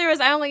didn't know there was.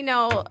 I only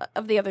know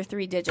of the other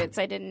 3 digits.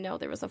 I didn't know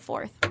there was a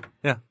 4th.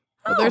 Yeah.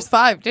 Well, there's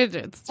 5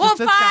 digits. Well, Just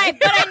this 5, guy.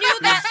 but I knew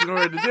that. Just in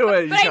order to do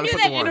it, you But I gotta knew put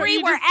that the one. 3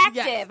 You were just-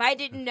 active. yes. I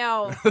didn't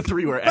know.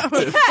 3 were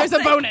active. There's a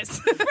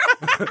bonus.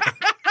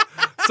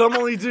 Some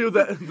only do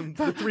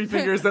the 3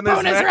 fingers, then there's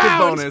an Bonus active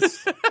round.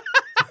 bonus. Pew pew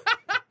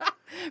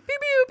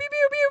pew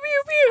pew pew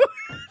pew pew.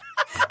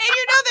 And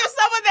you know there's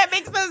someone that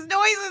makes those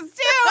noises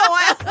too.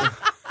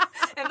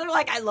 And they're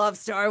like, I love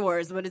Star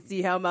Wars. Want to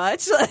see how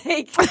much?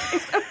 Like,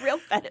 it's a real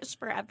fetish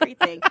for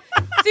everything.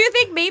 So you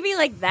think maybe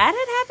like that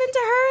had happened to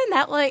her, and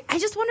that like I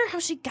just wonder how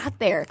she got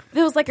there.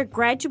 There was like a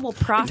gradual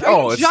process.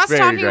 Oh, Are it's you just very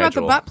talking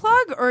gradual. about the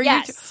butt plug, or are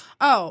Yes. you?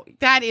 Oh,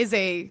 that is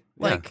a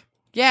like.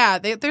 Yeah,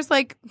 there's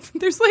like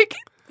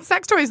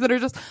sex toys that are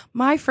just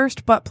my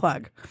first butt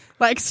plug,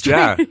 like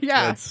Yeah. straight.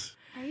 Yeah. That's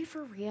Are you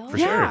for real? for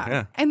sure.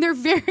 Yeah. And they're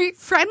very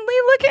friendly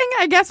looking,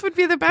 I guess would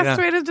be the best Yeah.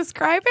 way to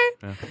describe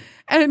it.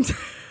 And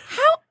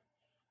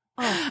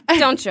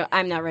Don't you?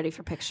 I'm not ready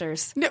for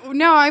pictures. no,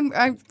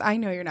 I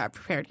know you're not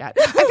prepared yet.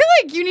 I feel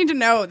like you need to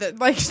know that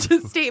like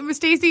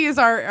Stacey is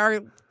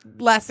our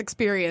less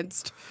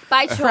experienced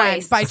By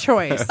friend choice. by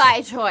choice.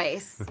 By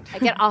choice. I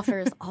get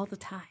offers all the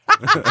time.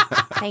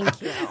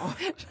 Thank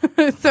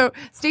you. So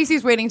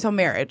Stacey's waiting till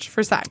marriage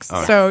for sex.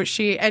 So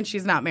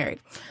she's not married.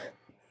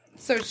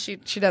 So she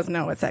doesn't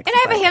know what sex And is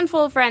I have a like.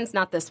 handful of friends,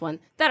 not this one,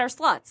 that are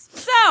sluts.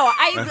 So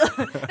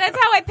that's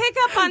how I pick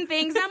up on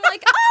things. I'm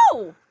like,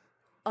 oh.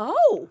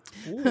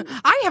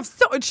 I have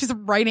she's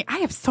writing. I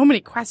have so many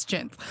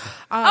questions.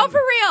 Oh, for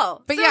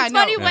real. But So yeah, it's no.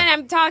 funny when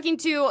I'm talking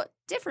to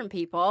different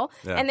people,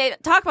 Yeah. and they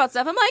talk about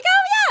stuff. I'm like,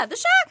 oh yeah, the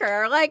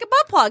shocker, or like a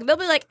butt plug. They'll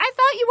be like, I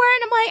thought you were,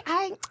 and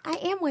I'm like,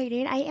 I am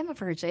waiting. I am a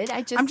virgin.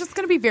 I'm just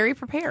going to be very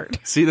prepared.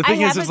 See, the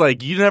thing is haven't-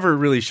 like you never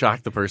really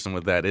shock the person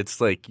with that.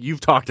 It's like you've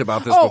talked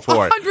about this Oh,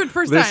 before.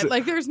 100%.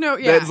 Like, there's no,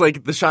 yeah. That's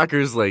like the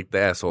shocker's like the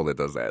asshole that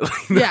does that.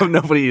 Like, Yeah.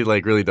 nobody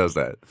like really does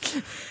that.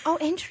 Oh,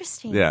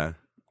 interesting. Yeah,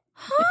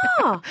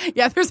 Huh.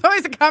 Yeah, there's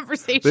always a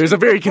conversation. there's a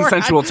very beforehand.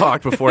 consensual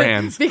talk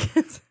beforehand.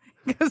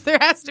 because there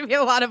has to be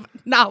a lot of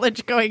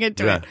knowledge going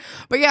into Yeah. it.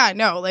 But yeah,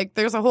 no, like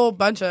there's a whole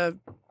bunch of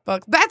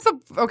books.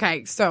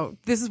 Okay. So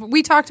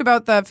we talked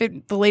about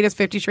the latest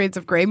 50 Shades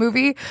of Grey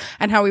movie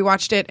and how we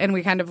watched it and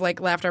we kind of like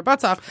laughed our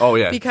butts off. Oh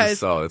yeah, because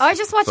it's Oh, I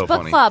just watched so Book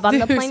funny. Club on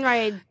the plane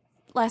ride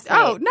last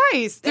night. oh,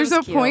 nice. There's was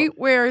a cute. point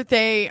where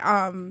they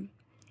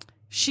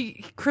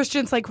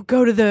Christian's like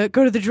go to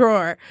the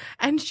drawer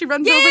and she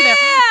runs over there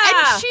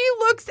and she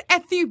looks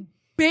at the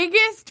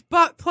biggest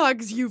butt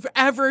plugs you've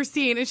ever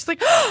seen and she's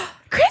like, oh,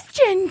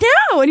 Christian,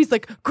 no, and he's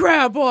like,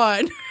 grab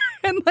one.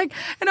 And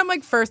I'm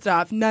like, first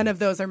off, none of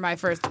those are my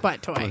first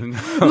butt toy.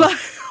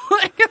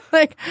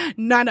 like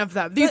none of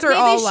them. These But are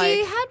all maybe like,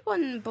 she had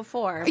one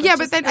before. yeah,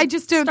 but then I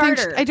just don't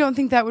starter. I don't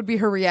think that would be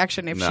her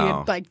reaction if she No.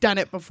 had like done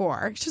it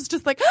before. She's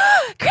just like,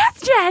 oh,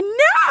 Christian,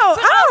 no,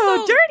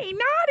 also- dirty,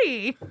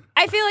 naughty.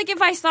 I feel like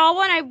if I saw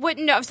one, I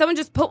wouldn't know. If someone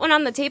just put one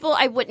on the table,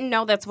 I wouldn't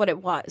know that's what it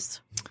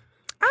was.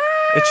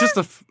 It's just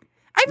a.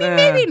 I mean, Nah.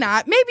 maybe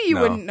not. Maybe you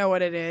No. wouldn't know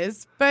what it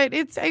is, but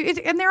and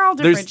they're all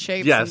different There's-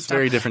 shapes. yes, and stuff.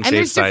 very different And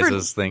shapes, there's different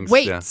sizes, things,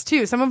 weights yeah.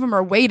 too. Some of them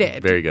are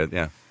weighted Very good.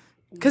 Yeah.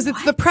 because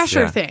it's the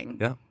pressure Yeah. thing.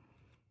 Yeah.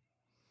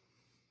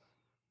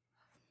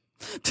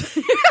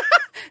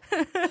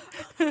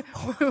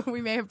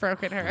 We may have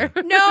broken her.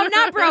 No,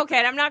 not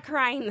broken. I'm not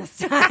crying this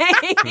time.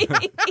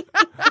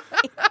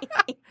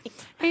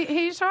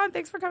 Hey, Sean,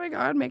 thanks for coming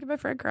on, making my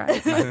friend cry.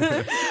 It's fine.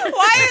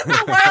 Why is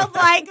the world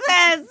like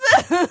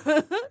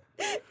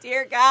this?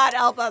 Dear God,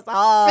 help us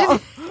all.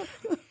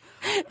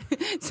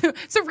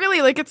 so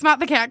really, like, it's not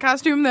the cat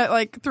costume that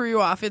like threw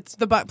you off. It's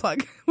the butt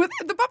plug. With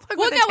the butt plug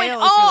Well, with no, the it tail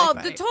all is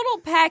really the funny. total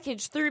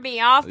package threw me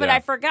off, but Yeah. I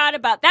forgot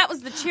about that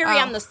was the cherry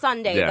on the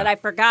sundae Yeah. that I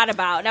forgot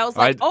about, and I was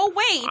like, oh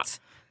wait.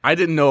 I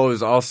didn't know it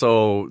was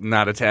also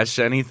not attached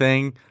to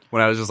anything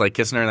when I was just like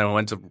kissing her and then I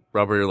went to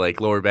rub her like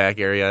lower back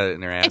area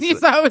in her ass. And you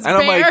saw it was and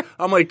bare.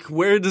 I'm like,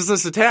 where does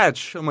this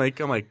attach? I'm like,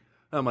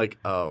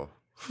 oh.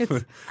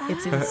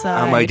 It's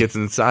inside. I'm like, it's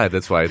inside.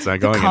 That's why it's not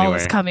going call anywhere.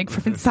 is coming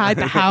from inside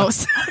the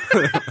house.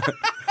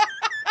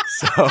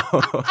 So I'm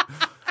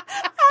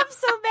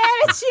so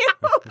mad at you.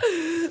 Oh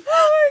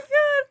my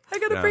god! I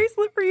got a Yeah.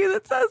 bracelet for you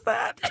that says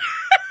that.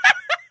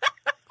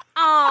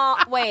 Oh,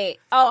 wait.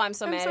 Oh, I'm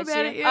so mad so at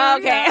mad you. at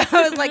you, Okay. yeah.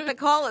 I was like, the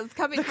call is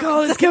coming. The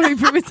call is coming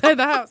from inside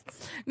the house.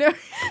 No.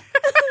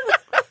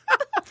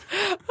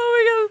 Oh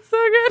my god, it's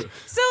so good.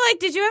 So, like,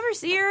 did you ever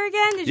see her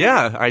again? Did you?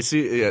 yeah, I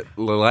see. The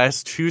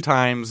last 2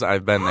 times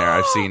I've been there,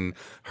 I've seen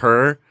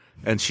her,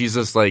 and she's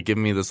just like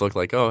giving me this look,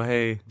 like, oh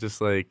hey, just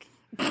like,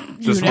 just know.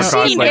 from Is across,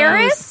 she like,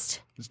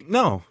 embarrassed?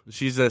 no,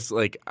 she's just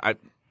like, I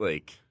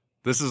like.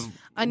 This is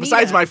Anita.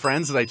 besides my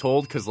friends that I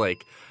told, because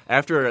like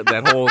after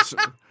that whole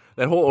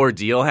that whole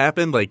ordeal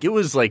happened, like it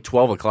was like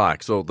 12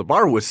 o'clock, so the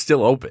bar was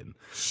still open.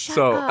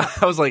 So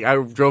I was like, I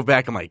drove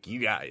back. I'm like, you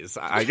guys,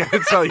 I gotta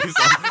tell you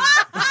something.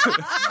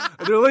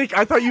 They're like,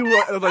 I thought you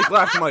like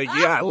left. I'm like,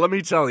 yeah, let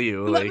me tell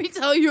you. Let Like, me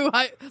tell you,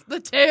 the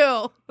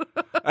tail.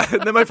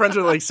 and then my friends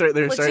are like,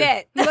 they're starting.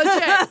 Legit.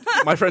 Legit.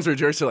 My friends were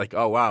jerks. They're like,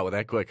 oh wow,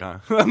 that quick, huh?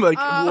 I'm like,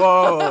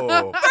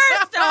 whoa,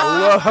 First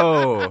off,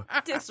 whoa.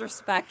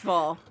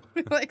 disrespectful.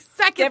 Like,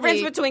 secondly,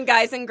 Difference between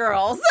guys and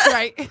girls.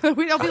 right? I'll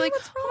be like, oh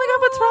my god,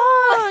 what's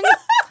wrong?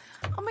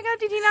 Oh my god,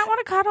 did he not want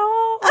to cuddle?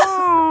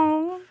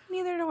 Oh,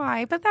 neither do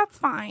I, but that's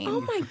fine. Oh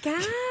my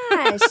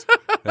gosh.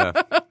 Yeah.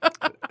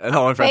 And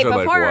all my friends Wait, are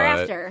like, before what? or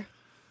after?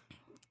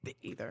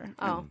 Either.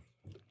 Oh.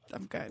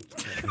 I'm good.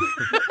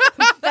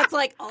 That's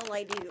like all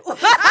I do.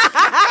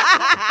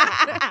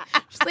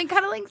 Just like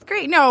cuddling's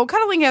great. No,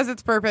 cuddling has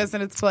its purpose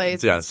and its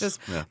place. Yes, It's just,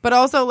 yeah. but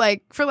also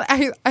like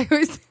I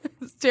always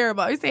it's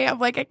terrible. I always say I'm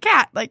like a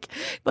cat. Like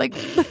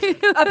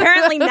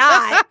Apparently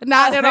not.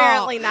 Not at all.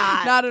 Apparently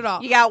not. Not at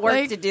all. You got work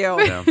Like, to do.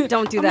 Yeah.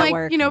 Don't do I'm that like,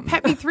 work. you know,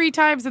 pet me 3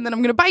 times and then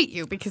I'm gonna bite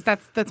you because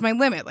that's my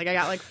limit. Like I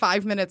got like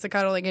 5 minutes of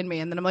cuddling in me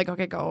and then I'm like,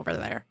 okay, go over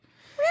there.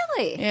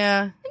 Really?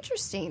 Yeah.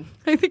 Interesting.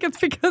 I think it's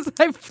because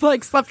I've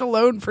like slept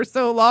alone for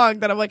so long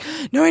that I'm like,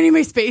 no, I need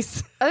my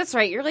space. Oh, that's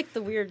right. You're like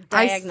the weird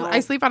diagonal.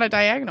 I sleep on a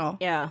diagonal.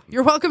 Yeah.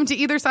 You're welcome to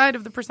either side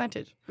of the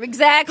percentage.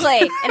 Exactly.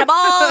 And a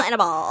ball and a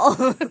ball.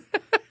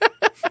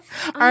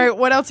 All right,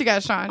 what else you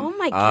got, Sean? Oh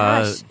my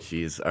gosh.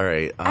 Jeez. All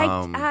right.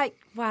 I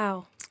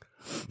wow.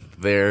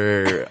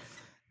 There,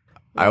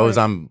 I was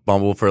on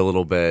Bumble for a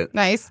little bit.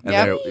 Nice. And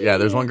Yeah.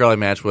 there's one girl I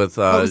matched with.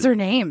 What was her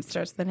name?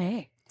 Starts with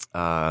an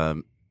A.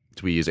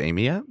 Do we use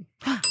Amy yet?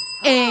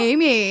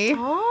 Amy.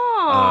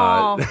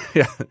 Oh.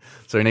 Yeah.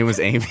 So her name was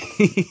Amy.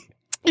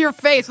 Your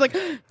face, like,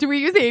 do we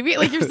use Amy?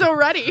 Like, you're so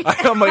ready.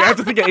 I'm like, I have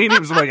to think of A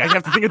names. I'm like, I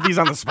have to think of these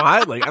on the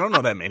spot. Like, I don't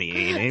know that many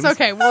A names.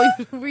 It's okay.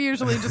 We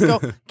usually just go,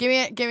 give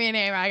me a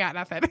name. I got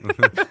nothing.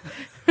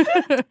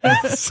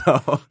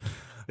 So,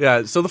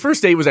 yeah. So the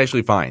first date was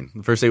actually fine.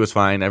 The first date was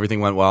fine. Everything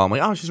went well. I'm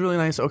like, oh, she's really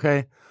nice.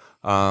 Okay.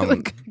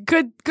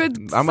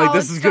 Good. I'm like,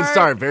 this solid is a good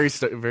start.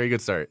 Very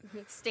good start.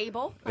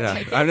 Stable.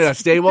 Yeah. I'm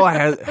stable.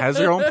 Has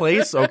her own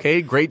place.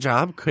 Okay. Great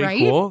job. Okay. Right?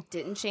 Cool.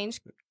 Didn't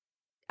change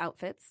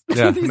outfits.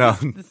 Yeah. No.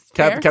 This is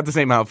fair. Kept the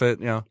same outfit.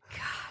 You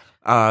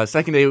know.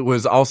 Second date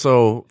was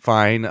also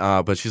fine.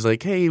 But she's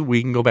like, hey,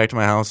 we can go back to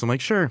my house. I'm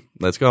like, sure.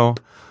 Let's go.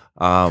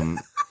 So I'm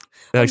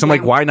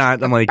like, why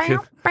not? I'm like, Bow,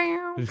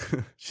 bow. I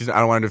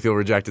don't want her to feel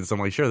rejected. So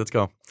I'm like, sure, let's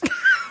go.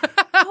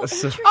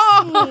 Interesting.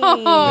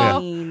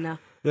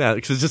 Yeah,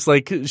 because it's just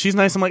like, she's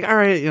nice. I'm like, all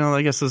right,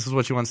 I guess this is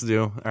what she wants to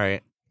do. All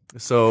right.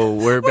 So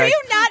we're Were back.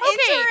 you not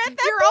into her at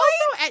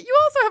that point? You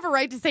also have a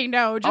right to say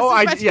no. Just Oh,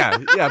 as much- yeah.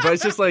 But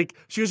it's just like,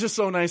 she was just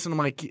so nice. And I'm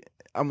like,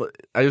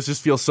 I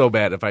just feel so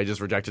bad if I just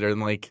rejected her.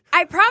 And like,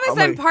 I promise I'm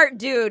I'm like- part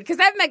dude because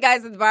I've met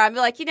guys at the bar. I'm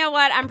like, you know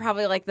what? I'm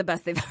probably like the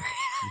best they've ever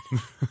had.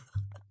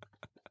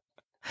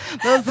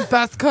 That was the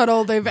best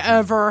cuddle they've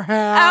ever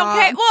had.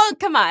 Okay, well,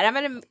 come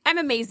on. I'm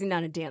amazing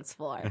on a dance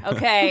floor.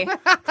 Okay,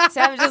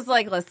 so I'm just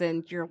like,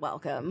 listen, you're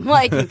welcome.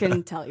 Like you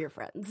can tell your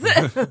friends.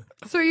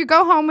 So you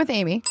go home with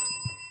Amy.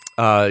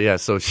 yeah.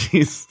 So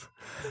she's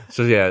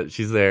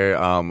there.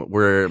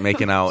 We're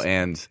making out,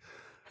 and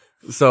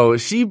so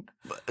she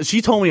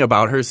told me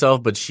about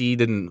herself, but she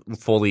didn't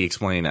fully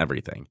explain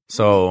everything.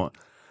 So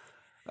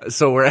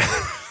we're. I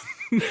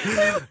mean,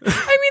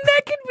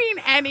 that could mean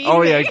anything.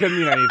 Oh yeah, it couldn't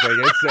mean anything.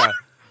 It's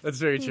that's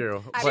very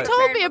true. She But-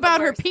 told me about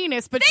her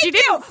penis, but she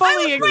didn't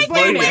fully I was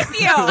explain right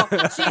there it.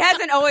 with you. She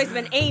hasn't always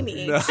been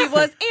Amy. She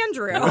was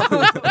Andrew.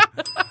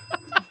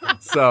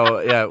 So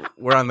yeah,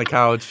 we're on the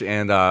couch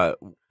and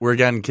we're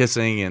again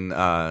kissing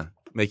and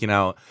making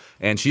out,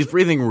 and she's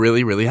breathing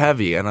really, really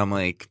heavy, and I'm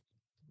like,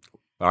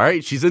 all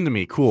right, she's into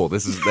me. Cool.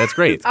 That's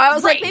great. I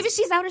was like, maybe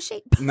she's out of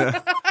shape.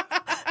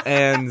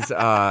 And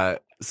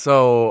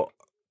so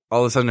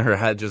all of a sudden her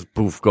head just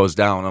poof goes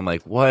down. I'm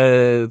like,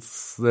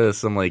 what's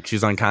this? I'm like,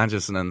 she's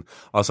unconscious, and then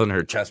all of a sudden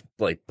her chest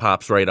like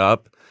pops right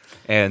up,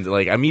 and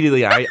like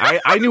immediately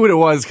I knew what it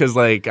was because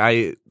like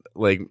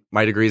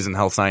my degree's in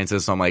health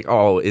sciences, so I'm like,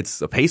 oh,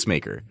 it's a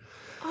pacemaker.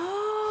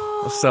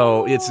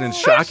 So it's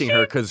shocking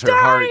her because her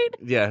heart,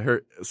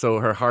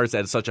 her heart's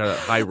at such a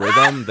high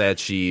rhythm that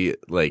she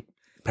like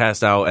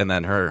passed out, and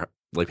then her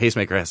like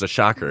pacemaker has to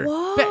shock her.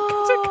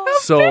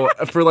 So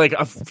for like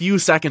a few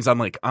seconds, I'm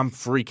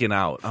freaking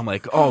out. I'm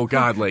like, oh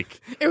God, like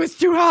It was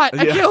too hot.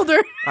 I Yeah. killed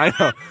her. I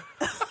know.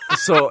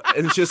 So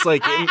and it's just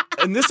like,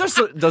 and this just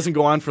doesn't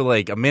go on for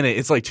like a minute.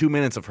 It's like 2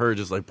 minutes of her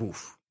just like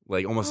poof,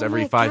 like almost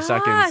every 5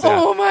 seconds. Yeah.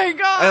 Oh my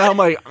God.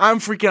 And I'm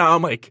freaking out.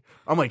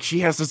 I'm like, she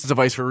has this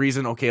device for a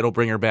reason. Okay, it'll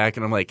bring her back.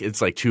 And I'm like,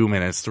 it's like 2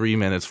 minutes, 3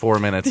 minutes, 4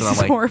 minutes. This And I'm is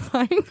like,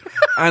 horrifying.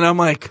 and I'm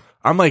like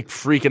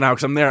freaking out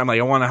because I'm there. I'm like,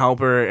 I want to help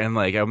her, and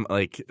like, I'm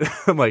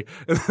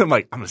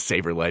gonna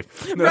save her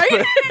life,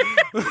 Right?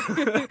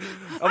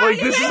 I'm like,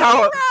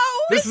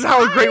 this is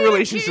how a great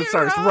relationship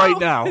starts right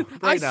now. I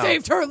Right now.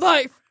 saved her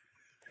life.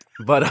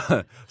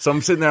 But so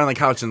I'm sitting there on the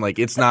couch and like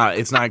it's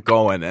not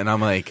going, and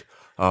I'm like,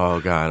 oh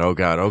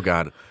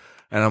God.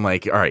 And I'm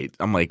like, all right,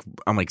 I'm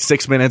like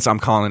 6 minutes. I'm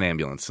calling an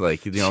ambulance.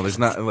 Like, there's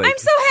not like. I'm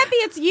so happy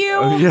it's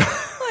you. Yeah.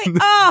 Like,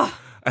 oh.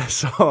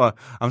 So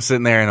I'm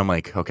sitting there and I'm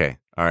like, okay,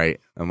 all right.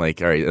 I'm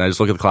like, all right. And I just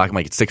look at the clock. I'm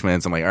like, it's 6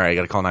 minutes. I'm like, all right, I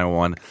got to call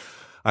 911.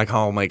 I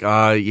call. I'm like,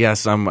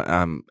 yes,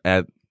 I'm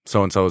at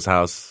so-and-so's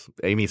house,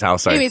 Amy's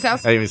house. Sorry. Amy's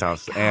house. Amy's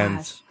house.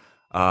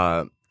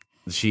 And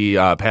she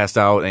passed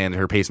out, and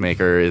her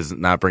pacemaker is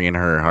not bringing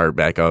her heart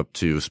back up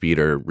to speed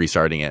or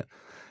restarting it.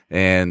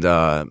 And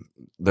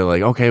they're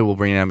like, okay, we'll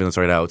bring an ambulance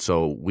right out.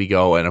 So we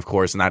go, and of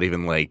course, not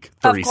even like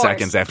 30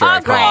 seconds after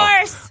I call,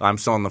 I'm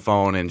still on the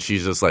phone, and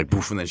she's just like,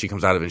 poof, and then she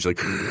comes out of it, and she's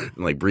like, and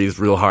like breathes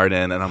real hard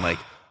in, and I'm like,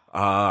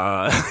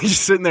 she's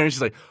sitting there, and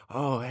she's like,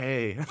 oh,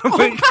 hey. And I'm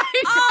like,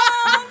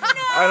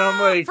 and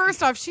I'm like,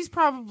 First off, she's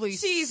probably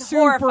She's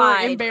super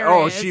horrified.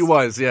 embarrassed. oh, she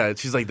was, yeah.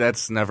 She's like,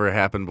 that's never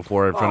happened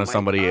before in front of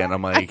somebody, and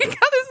I'm I like, think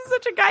this is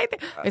such a guy thing.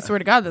 I swear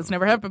to God, that's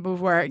never happened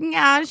before.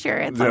 Yeah, sure,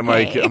 it's I'm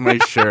okay.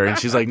 like, sure. And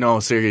she's like, no,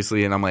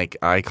 seriously. And I'm like,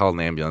 I called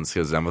an ambulance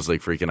because I was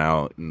like freaking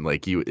out. And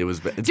like, it's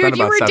been Dude, about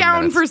you were 7 down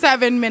minutes. for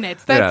 7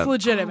 minutes. That's Yeah.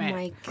 legitimate. Oh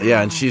my God.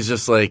 Yeah, and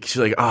she's like,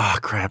 oh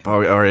crap,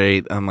 all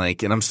right. I'm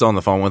like, and I'm still on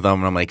the phone with them,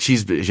 and I'm like,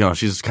 she's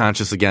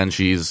conscious again.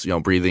 She's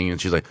breathing, and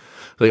she's like,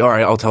 all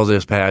right, I'll tell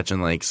dispatch,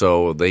 and like,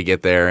 so they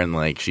get there, and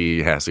like,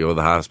 she has to go to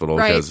the hospital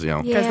Right. because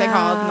Because they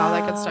called and all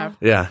that good stuff.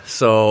 yeah.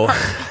 So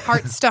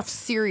Heart stuff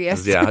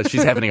serious. yeah,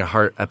 she's having a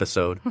heart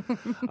episode.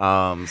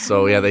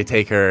 So yeah, they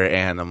take her,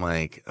 and I'm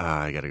like,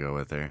 I gotta go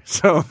with her.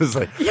 So I was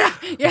like, Yeah,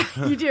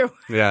 you do.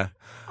 yeah.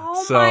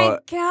 Oh So- my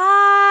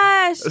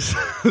gosh.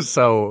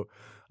 So,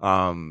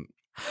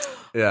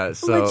 yeah.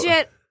 So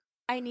Legit,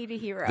 I need a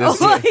hero.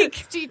 This-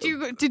 like, Did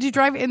you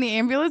drive in the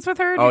ambulance with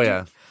her? Oh Did you-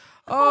 yeah.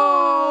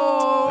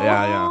 Oh.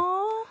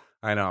 Yeah.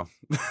 I know.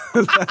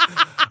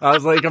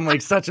 I'm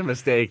like such a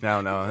mistake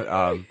now.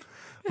 No.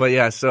 But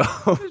yeah, so Should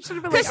have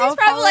been Because I'll she's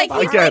probably like,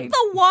 follow he's up. Again. like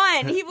the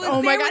one. He was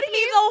Oh my there God, with me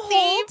he's the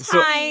whole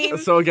so, time.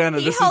 so again,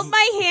 He this held is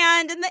my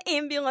hand in the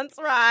ambulance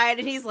ride,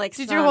 and he's like,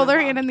 Did "Son you hold of her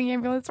a-" hand in the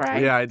ambulance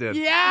ride? yeah, I did.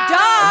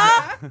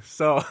 Yeah. Duh!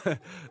 So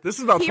this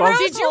is about Heroes 12.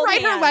 Did you hold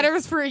write her hands.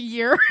 letters for a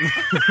year?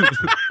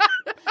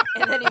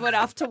 And then he went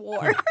off to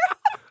war.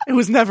 It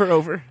was never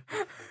over.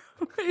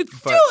 It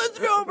still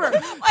isn't over.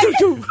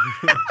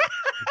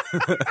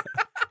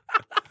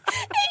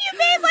 And you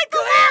made like the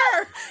law.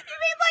 You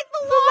made like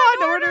the Law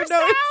and Order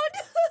sound.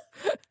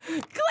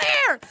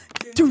 Claire.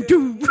 Doo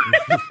doo.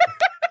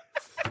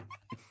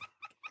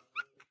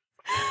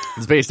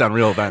 It's based on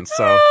real events,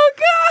 so. Oh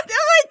God! They're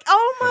like,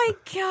 oh my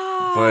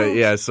God! But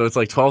yeah, so it's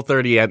like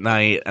 12:30 at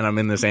night, and I'm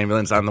in this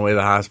ambulance on the way to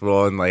the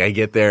hospital, and like I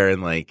get there,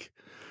 and like,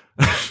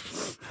 and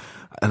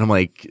I'm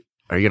like,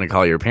 "Are you gonna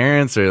call your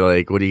parents, or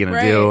like, what are you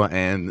gonna do?"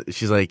 And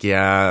she's like,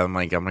 "Yeah." I'm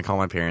like, "I'm gonna call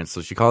my parents."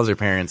 So she calls her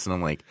parents, and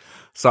I'm like,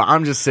 so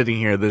I'm just sitting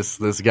here, this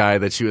guy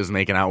that she was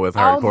making out with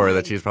hardcore my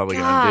that she's probably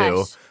gonna do,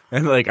 gosh.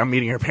 and like I'm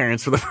meeting her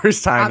parents for the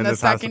first time On in the this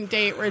second hospital.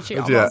 date where she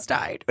Yeah. almost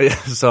died. Yeah,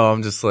 so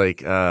I'm just like,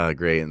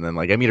 great, and then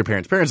like I meet her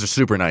parents. Parents are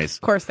super nice.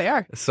 Of course they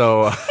are.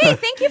 So Hey,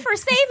 thank you for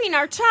saving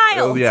our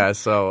child. yeah,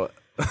 so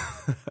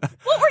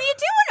What were you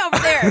doing over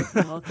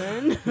there?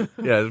 Nothing.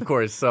 yeah, of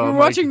course. So We're I'm like-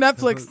 watching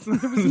Netflix.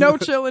 There was no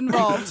chill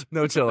involved.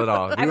 No chill at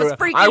all. I was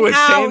freaking I was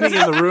out. standing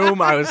in the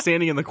room. I was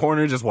standing in the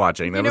corner just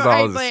watching. That You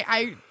was know,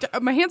 all.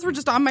 my hands were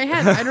just on my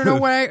head. I don't know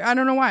why. I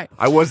don't know why.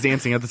 I was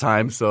dancing at the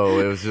time, so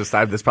it was just.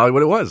 That's probably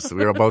what it was.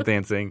 We were both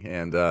dancing,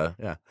 and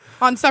yeah.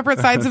 On separate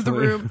sides of the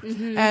room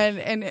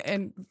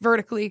and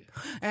vertically.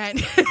 And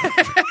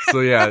So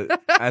yeah,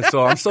 and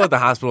so I'm still at the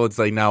hospital. It's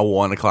like now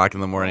 1:00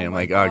 in the morning. I'm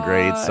like, oh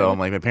great. So I'm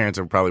like, my parents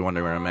are probably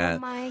wondering where I'm Oh at.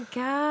 my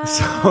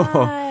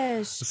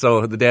gosh.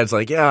 So the dad's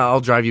like, yeah, I'll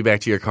drive you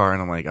back to your car,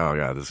 and I'm like, oh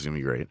god, this is gonna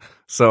be great.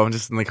 So I'm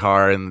just in the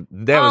car, and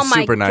dad Oh was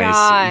my super nice,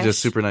 gosh. just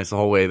super nice the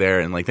whole way there,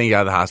 and like thank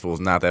God the hospital was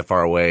not that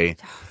far away.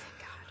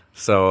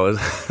 So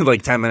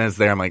like 10 minutes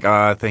there, I'm like,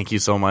 thank you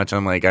so much.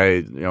 I'm like,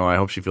 I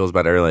hope she feels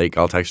better. Like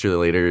I'll text her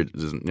later,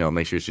 just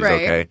make sure she's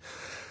Right. okay.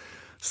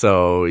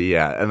 So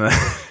yeah, and then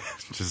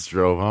just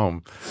drove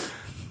home.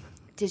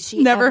 Did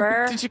she never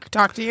ever? did she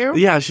talk to you?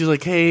 Yeah, she's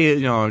like, hey,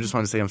 I just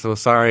want to say I'm so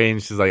sorry.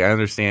 And she's like, I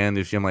understand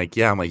if I'm like,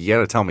 yeah, I'm like, you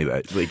gotta tell me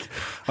that. Like,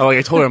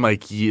 I told her, I'm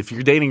like, if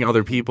you're dating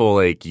other people,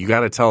 like, you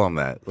gotta tell them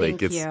that. Like,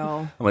 Thank you.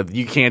 I'm like,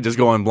 you can't just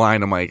go in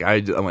blind. I'm like,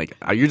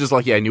 you're just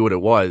lucky I knew what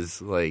it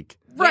was. Like,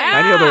 Right.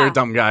 any other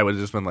dumb guy would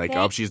have just been like,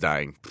 Thank- oh, she's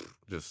dying.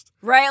 Just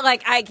Right?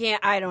 Like, I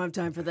don't have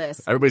time for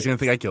this. everybody's gonna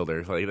think I killed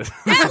her. Like,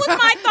 That was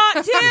my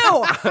thought too.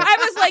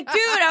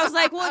 I was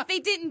like, well, if they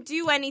didn't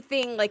do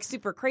anything like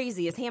super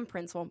crazy, his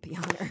handprints won't be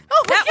on her.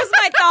 That was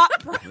my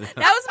thought. That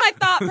was my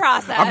thought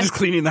process. I'm just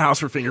cleaning the house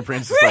for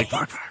fingerprints. It's like,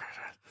 fuck.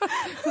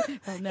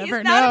 They'll never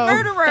He's know. not a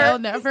murderer. They'll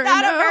never He's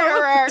not know. a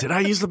murderer. Did I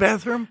use the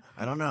bathroom?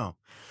 I don't know.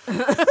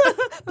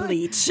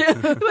 Bleach.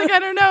 Like I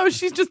don't know.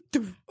 She's just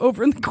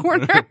over in the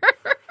corner.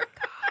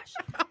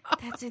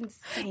 That's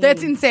insane.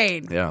 That's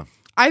insane. Yeah,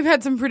 I've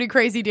had some pretty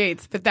crazy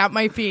dates, but that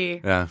might be.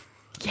 yeah.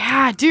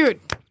 Yeah, dude.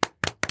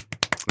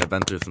 I've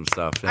been through some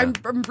stuff. Yeah.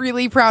 I'm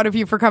really proud of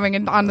you for coming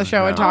in on the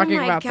show and talking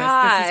my about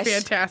gosh. this. This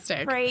is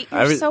fantastic. Great.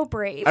 You're Every- so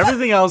brave.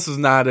 Everything else is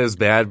not as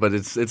bad, but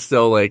it's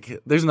still like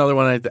there's another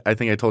one I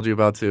think I told you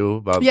about too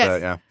about Yes.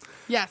 that. Yeah,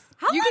 Yes.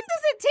 How long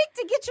does it take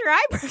to get your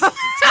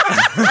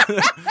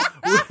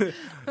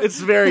eyebrows? it's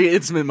very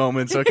intimate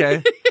moments.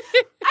 Okay,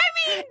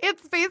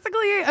 It's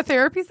basically a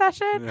therapy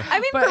session. I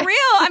mean, But- for real,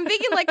 I'm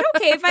thinking like,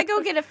 okay, if I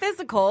go get a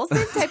physical,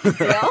 same type of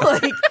deal.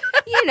 Like,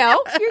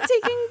 you're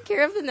taking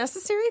care of the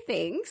necessary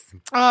things.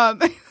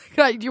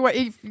 do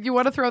you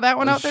want to throw that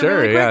one out there? Sure,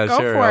 really quick? yeah, Go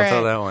sure. for I'll it.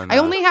 throw that one I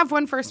out. only have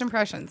one first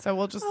impression, so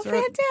we'll just. throw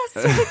it-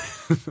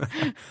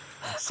 Fantastic.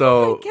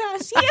 so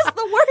Gosh, he has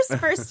the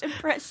worst first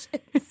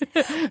impressions.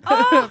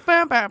 Oh,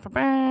 Ba, ba, ba,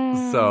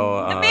 ba. so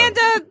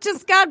Amanda,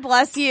 just God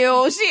bless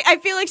you. I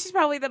feel like she's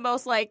probably the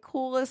most like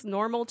coolest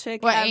normal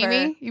chick What, ever.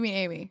 Amy? You mean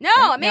Amy?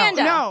 No,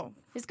 Amanda. No.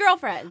 His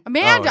girlfriend.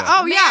 Amanda.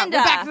 Oh, Oh, yeah. Amanda.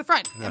 We're back to the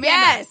front. Amanda.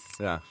 Yes.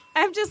 yeah,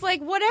 I'm just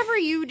like, whatever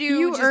you do,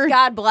 You just are-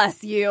 God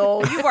bless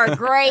you. You are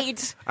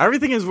great.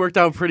 everything has worked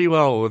out pretty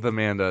well with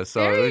Amanda. So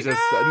There it was you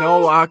just go.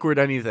 no awkward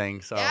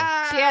anything. So She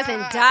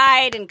hasn't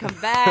died and come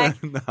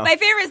back. My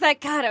favorite is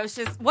that, God, I was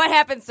just, what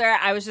happened, sir?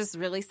 I was just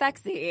really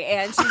sexy.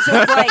 And she's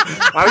just like,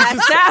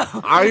 passed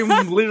out.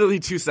 I'm literally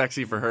too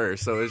sexy for her.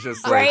 So it's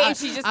just like Right? And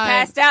she just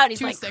passed out. And he's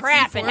Too like, sexy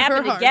crap, for it her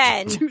happened heart.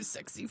 again. Too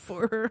sexy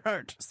for her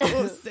heart.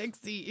 So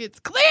sexy. It's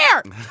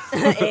clear.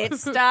 It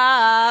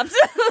stopped.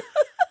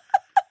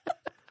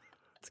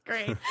 It's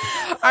great.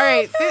 All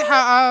right.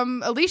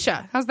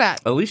 Alicia, how's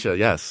that? Alicia.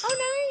 Yes.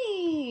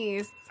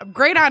 Nice.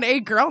 Great on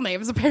 8 girl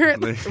names,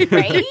 apparently.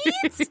 Right?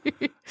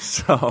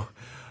 So,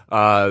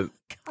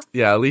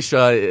 yeah,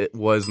 Alicia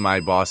was my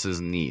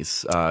boss's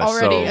niece.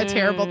 Already so, a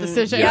terrible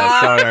decision.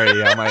 yeah, sorry.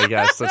 Yeah, my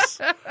guess. That's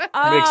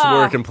mixed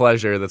work and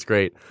pleasure. That's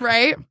great.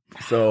 Right?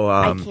 So,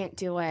 I can't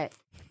do it.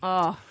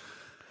 Oh.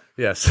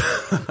 yes.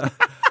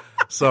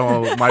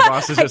 So my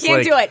boss is just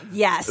Can't like, do it.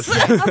 Yes.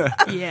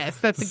 Yes,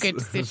 that's a good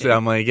decision. So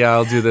I'm like, yeah,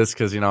 I'll do this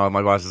because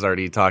my boss has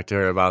already talked to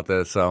her about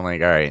this. So I'm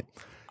like, all right.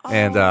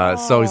 And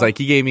so he's like,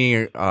 he gave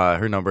me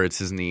her number. It's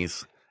his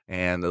niece,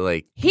 and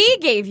like He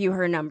gave you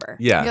her number.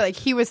 yeah, You're like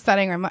he was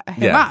setting him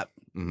Yeah. up.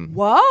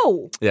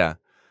 Whoa. yeah.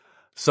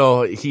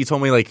 So he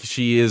told me like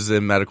she is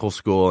in medical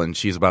school and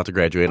she's about to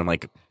graduate. I'm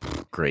like,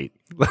 great.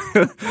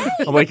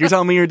 I'm like, you're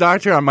telling me you're a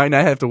doctor? I might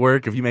not have to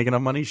work if you make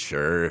enough money.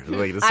 Sure,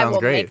 like this I sounds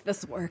will great. make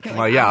this work. I'm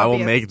like, yeah, I I'll will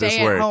be a make this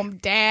work. Stay-at-home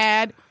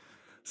dad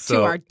So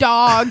to our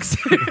dogs.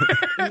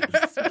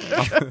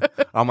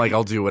 I'm like,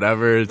 I'll do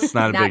whatever. It's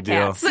not a Not big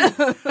cats. deal.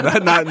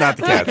 not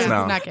the cats.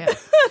 No. Not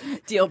kids.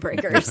 Deal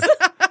breakers.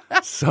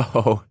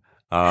 So,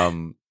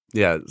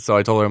 yeah. So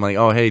I told her, I'm like,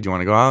 oh, hey, do you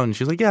want to go out? And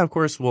she's like, yeah, of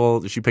course.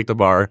 Well, she picked a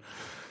bar.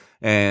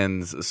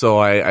 And so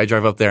I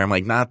drive up there. I'm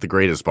like, not the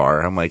greatest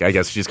bar. I'm like, I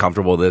guess she's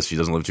comfortable with this. She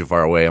doesn't live too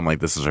far away. I'm like,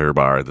 this is her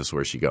bar. This is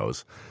where she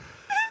goes.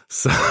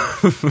 So,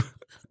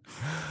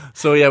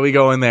 so yeah, we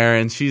go in there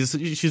and she's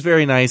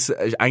very nice.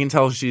 I can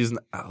tell she's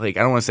like,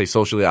 I don't want to say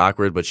socially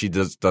awkward, but she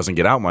doesn't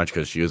get out much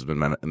because she has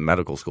been in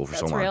medical school for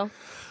so That's long. real.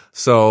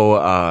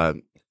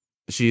 So,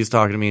 she's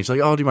talking to me. She's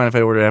like, oh, do you mind if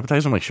I order an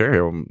appetizer? I'm like,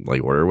 sure.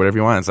 Like, order whatever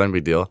you want. It's not a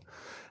big deal.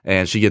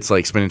 And she gets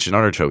like spinach and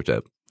artichoke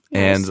dip.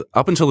 Nice. And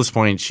up until this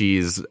point,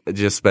 she's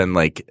just been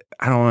like,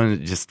 I don't know,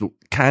 just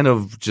kind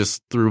of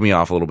just threw me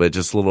off a little bit,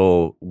 just a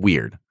little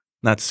weird.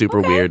 Not super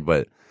weird,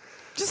 but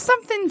Just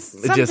something.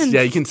 it just,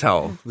 yeah, you can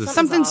tell. This-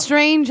 Something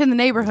strange in the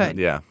neighborhood.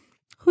 yeah.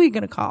 Who are you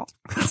gonna call?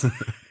 I'm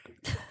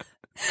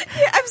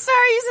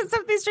sorry you said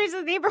something strange in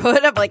the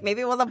neighborhood. I'm like,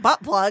 maybe it was a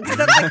butt plug. 'Cause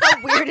that's like the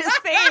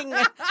weirdest thing.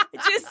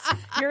 It's just,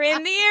 you're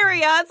in the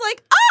area. It's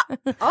like,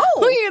 Who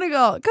oh. are you gonna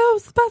call?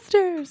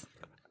 Ghostbusters.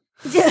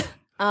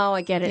 Oh,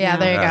 I get it Yeah, now.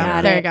 there you go.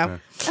 Got There you it. go.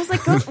 I was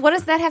like, what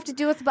does that have to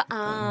do with the...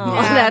 Oh,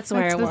 Yeah, that's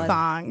where that's it the was.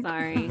 song.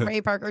 Sorry.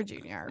 Ray Parker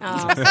Jr.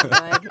 Oh,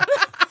 so good.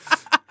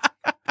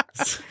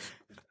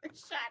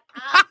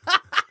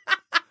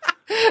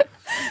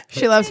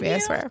 She loves me, I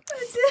swear.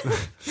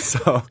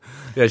 So,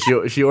 yeah,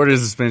 she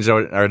orders a spinach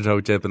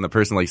artichoke dip, and the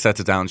person like sets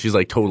it down. She's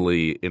like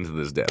totally into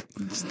this dip.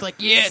 She's like,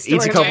 yes,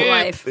 Eats a Story of couple.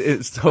 my life.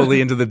 It's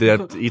totally into the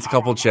dip. Eats a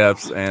couple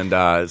chips,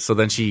 and so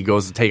then she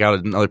goes to take out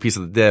another piece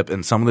of the dip,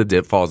 and some of the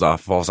dip falls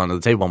onto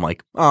the table. I'm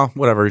like, oh,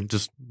 whatever,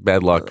 just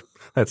bad luck.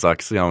 That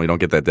sucks. We don't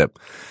get that dip.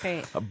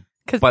 Great.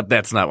 But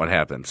that's not what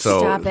happened. So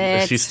Stop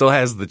it. she still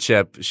has the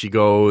chip. She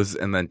goes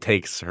and then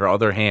takes her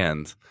other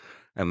hand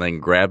and then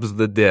grabs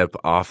the dip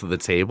off of the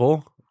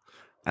table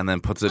and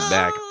then puts it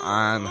back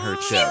on her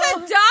chip. She's a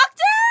doctor?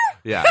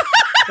 Yeah.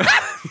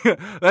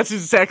 That's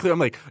exactly. I'm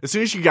like, as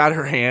soon as she got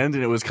her hand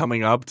and it was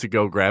coming up to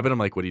go grab it, I'm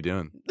like, what are you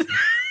doing?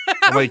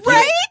 I'm like,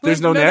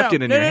 there's no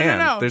napkin in your hand.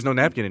 No. There's no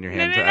napkin in your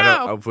hand. No.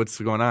 I don't. What's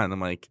going on?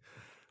 I'm like,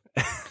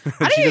 I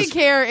don't even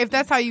care if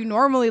that's how you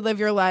normally live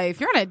your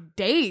life. You're on a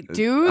date,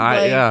 dude.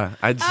 I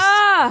just.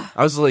 Ah.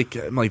 I was like,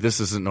 I'm like,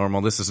 this isn't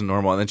normal. This isn't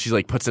normal. And then she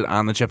like puts it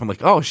on the chip. I'm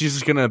like, oh, she's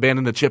just gonna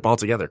abandon the chip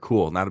altogether.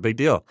 Cool, not a big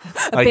deal.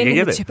 Like, I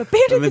get it. Abandon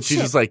And then the she's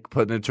chip. just like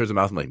putting it towards her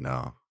mouth. I'm like,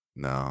 no.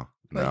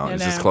 No, It's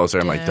no. just closer.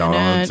 I'm like, don't.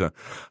 No.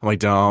 I'm like,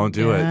 don't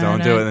do it.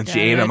 Don't do it. And then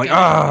she ate it. I'm like,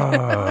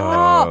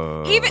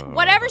 Oh, oh. even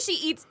whatever she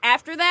eats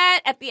after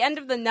that, at the end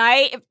of the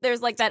night, if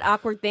there's like that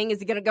awkward thing, is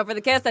he gonna go for the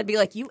kiss? I'd be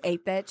like, you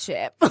ate that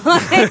chip.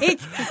 Like,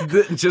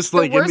 Just the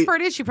like worst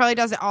part is she probably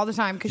does it all the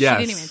time because Yes.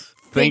 she didn't even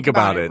Think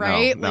about it. No,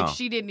 right? no. Like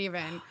she didn't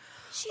even.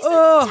 she's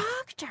Ugh. a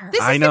doctor. This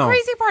I is know. the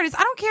crazy part is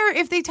I don't care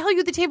if they tell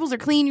you the tables are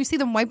clean, you see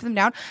them wipe them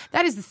down.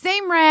 That is the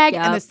same rag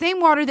and Yep. the same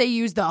water they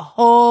use the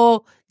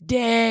whole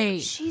day.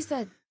 She's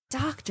a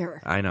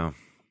doctor. I know.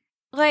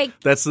 Like,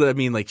 That's I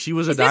mean, like she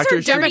was a is this doctor.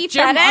 her She- dirty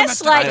Jim, I'm a fetish?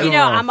 doctor. Like, I you don't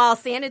know, know. I'm all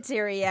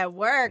sanitary at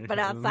work, but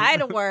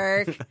outside of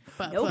work,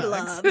 Butt no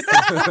plugs. gloves.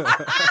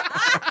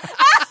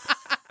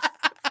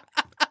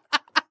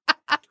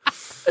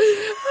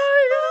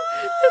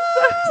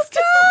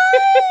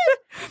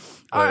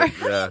 but,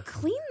 yeah.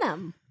 Clean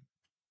them.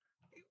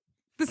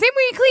 The same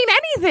way you clean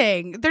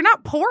anything. They're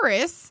not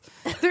porous.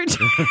 They're I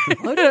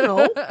don't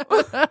know.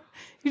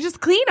 you just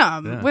clean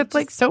them Yeah. with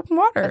like soap and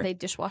water. Are they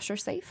dishwasher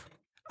safe?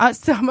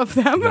 Some of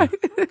them,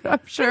 I'm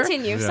sure.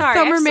 Continue. Yeah. Sorry.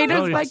 Some I are have made so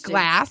of many like questions.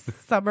 glass.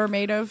 Some are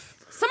made of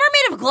Some are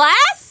made of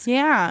glass?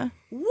 yeah,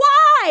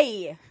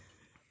 Why?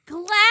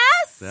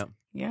 Glass? Yep.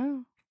 yeah.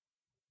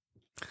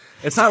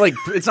 It's not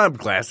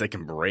glass that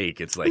can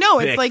break. It's like No,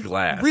 thick it's like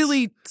glass.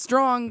 really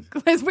strong.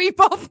 As we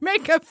both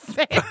make a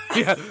face.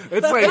 Yeah,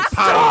 it's like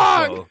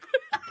powerful.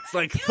 It's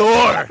like Thor. You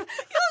look like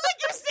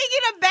you're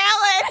singing a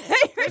ballad.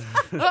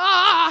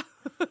 Ah!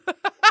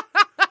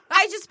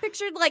 I just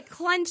pictured like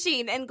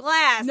clenching and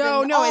glass.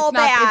 No, and no, all it's not.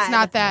 bad. It's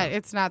not that.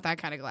 It's not that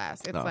kind of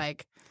glass. It's No.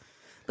 like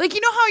you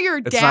know how your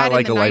It's dad not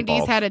like in a the light 90s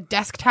bulb. had a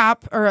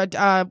desktop or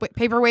a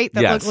paperweight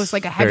that Yes. was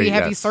like a Very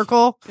heavy yes.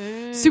 circle,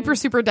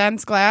 super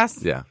dense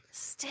glass. Yeah,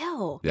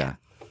 Still. yeah.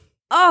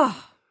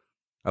 Oh,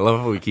 I love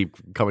how we keep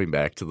coming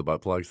back to the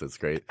butt plugs. That's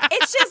great.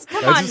 it's just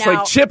come It's on just now.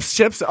 like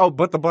chips. Oh,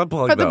 but the butt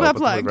plug. But the though. butt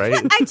plug. right?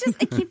 I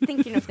keep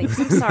thinking of things.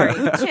 I'm sorry.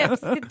 Chips.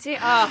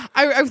 Oh.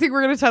 I think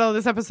we're gonna title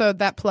this episode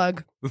 "That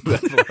Plug."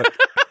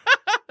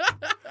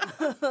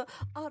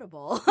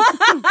 Audible.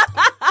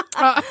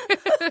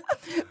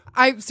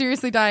 I'm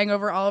seriously dying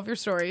over all of your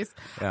stories.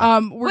 Yeah.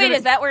 Wait,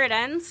 is that where it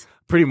ends?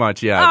 Pretty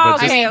much, yeah. Oh,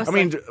 but okay. just, I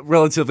mean,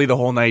 relatively the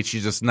whole night,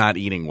 she's just not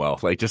eating well.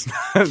 Like, just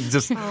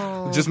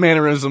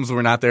mannerisms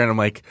were not there, and I'm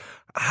like,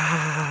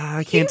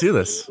 I can't do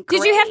this.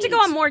 Did you have to go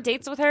on more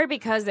dates with her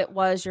because it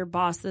was your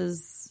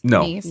boss's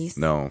niece?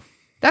 No.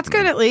 That's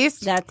good at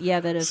least. That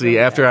is. See, really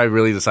after good. I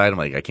really decided, I'm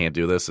like, I can't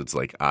do this. It's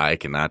like, I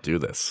cannot do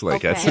this. Like,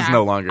 Okay. it's just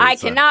no longer. I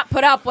it's, cannot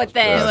put up with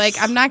this. You're like,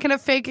 I'm not gonna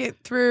fake it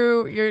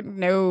through your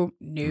no.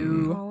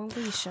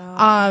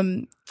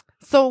 Alicia.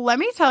 So let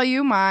me tell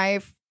you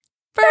my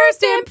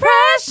first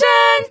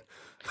impression.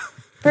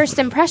 First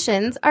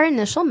impressions are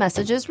initial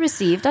messages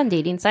received on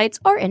dating sites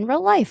or in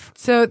real life.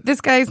 So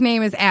this guy's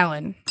name is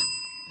Alan.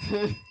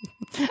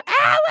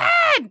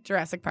 Alan!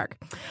 Jurassic Park.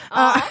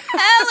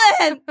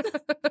 Ellen!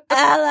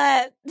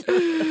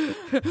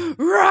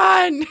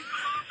 Run!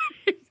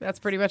 That's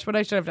pretty much what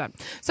I should have done.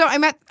 So I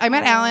met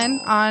Alan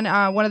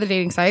on one of the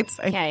dating sites.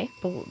 Okay.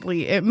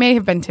 It may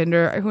have been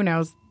Tinder. Who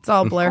knows? It's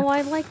all blur. Oh,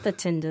 I like the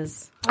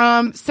Tinders.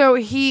 So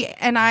he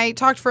and I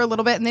talked for a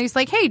little bit, and then he's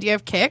like, "Hey, do you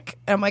have Kik?"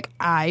 And I'm like,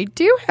 "I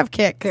do have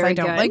Kik because I Very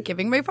don't good. like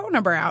giving my phone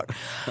number out."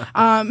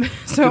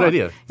 So Good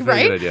idea. Very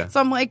right? good idea. So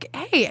I'm like,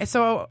 "Hey,"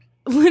 so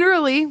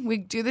literally we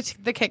do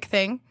the Kik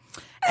thing,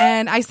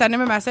 and I send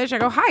him a message. I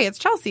go, "Hi, it's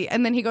Chelsea,"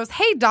 and then he goes,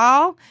 "Hey,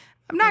 doll."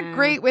 I'm not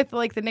great with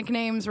like the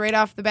nicknames right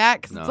off the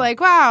bat because it's like,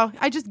 wow,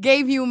 I just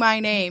gave you my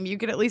name. You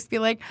could at least be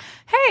like,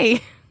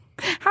 "Hey,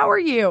 how are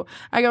you?"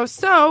 I go,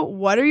 "So,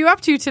 what are you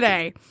up to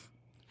today?"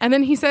 And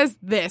then he says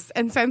this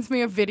and sends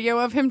me a video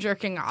of him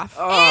jerking off.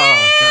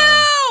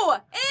 Oh,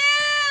 God.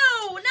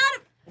 Ew!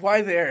 Not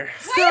Why there?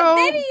 So,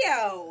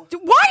 video.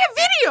 why a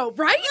video,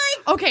 right?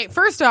 Okay,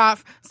 first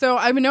off, so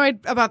I'm annoyed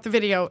about the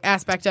video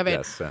aspect of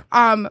it. Yes,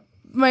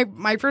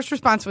 My first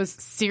response was,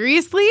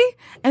 seriously?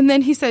 And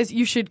then he says,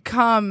 you should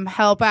come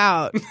help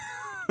out.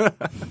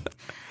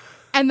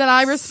 And then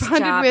I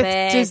responded Stop with,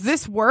 it. does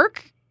this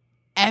work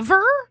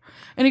ever?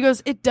 And he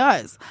goes, it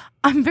does.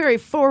 I'm very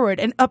forward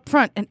and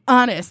upfront and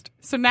honest.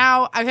 So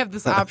now I have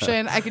this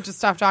option. I could just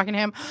stop talking to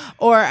him,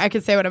 or I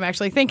could say what I'm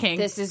actually thinking.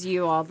 This is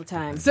you all the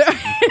time. So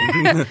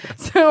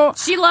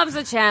She loves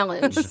a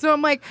challenge. so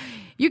I'm like,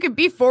 you could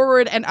be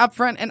forward and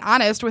upfront and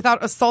honest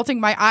without assaulting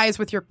my eyes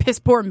with your piss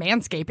poor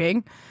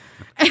manscaping.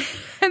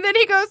 And then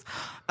he goes,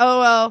 oh,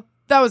 well,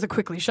 that was a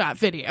quickly shot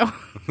video.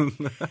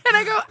 And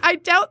I go, I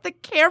doubt the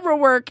camera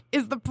work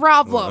is the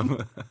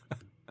problem.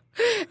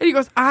 And he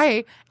goes,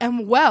 I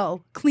am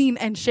well, clean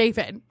and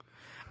shaven.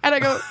 And I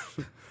go,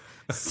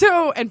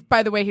 so, and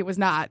by the way, he was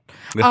not.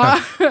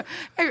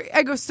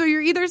 I go, so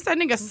you're either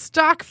sending a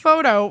stock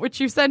photo, which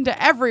you send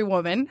to every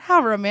woman,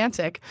 how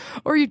romantic,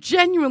 or you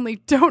genuinely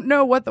don't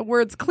know what the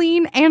words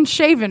clean and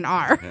shaven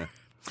are.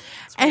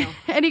 Yeah.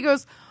 And he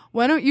goes,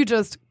 why don't you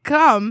just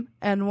come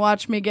and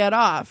watch me get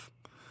off?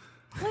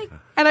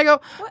 And I go,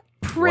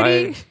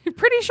 pretty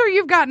sure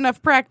you've got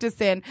enough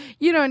practice in.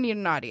 You don't need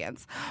an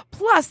audience.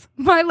 Plus,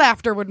 my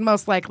laughter would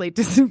most likely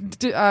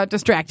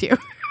distract you.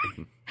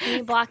 Can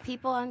you block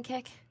people on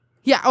Kik?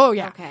 Yeah. Oh,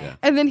 yeah. Okay. Yeah.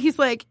 And then he's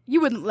like, you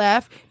wouldn't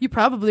laugh. You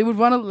probably would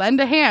want to lend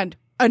a hand.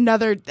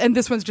 Another, and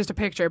this one's just a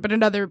picture, but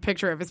another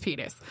picture of his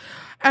penis.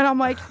 And I'm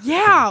like,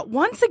 yeah,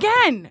 once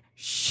again,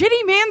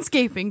 shitty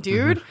manscaping,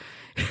 dude.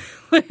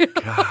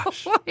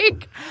 Gosh.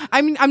 Like,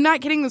 I mean, I'm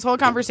not kidding. This whole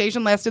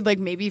conversation lasted like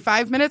maybe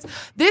 5 minutes.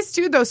 This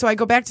dude, though, so I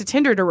go back to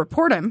Tinder to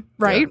report him,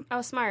 right? Yeah.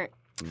 Oh, smart.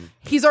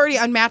 He's already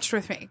unmatched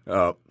with me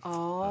Oh,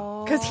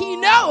 Oh. because he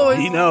knows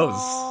he knows.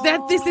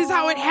 that this is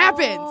how it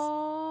happens.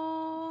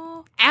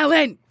 Oh.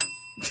 Alan.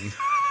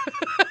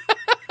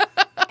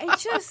 I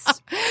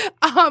just.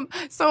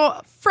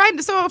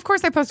 So of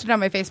course I posted it on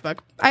my Facebook.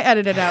 I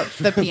edited out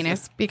the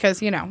penis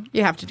because, you know,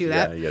 you have to do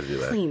Yeah, that. you got to do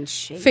that. Clean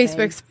shaven.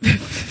 Facebook's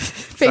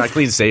It's not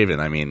clean shaven.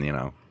 I mean, you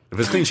know, if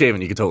it's clean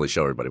shaven, you could totally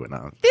show everybody, but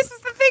no. This is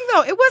the thing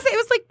though. It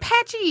was like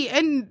patchy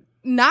and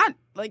not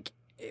like,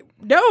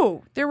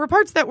 no, there were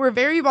parts that were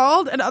very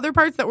bald and other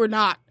parts that were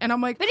not. And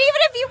I'm like, But even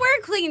if you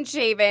were clean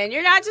shaven,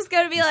 you're not just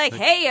going to be like,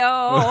 hey,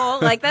 yo.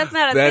 Like, that's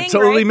not a That thing.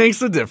 totally right?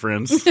 makes a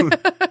difference.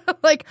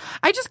 like,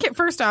 I just get,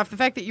 first off, the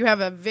fact that you have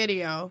a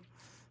video,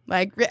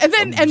 like, and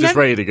then, and just then,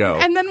 ready to go.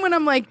 And then when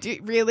I'm like,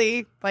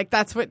 really? Like,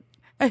 that's what,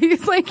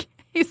 he's like,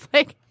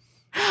 it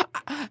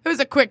was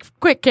a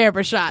quick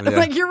camera shot. I'm Yeah.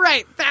 like, you're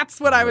right. That's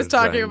what I was That's what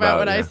I'm talking about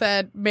when I yeah.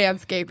 said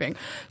manscaping.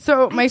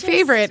 So my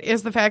favorite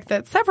is the fact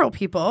that several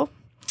people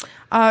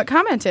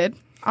commented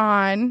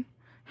on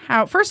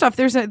how, first off,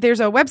 there's a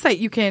website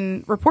you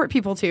can report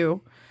people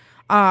to.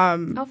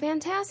 Oh,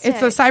 fantastic.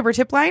 It's a cyber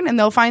tip line, and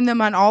they'll find them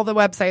on all the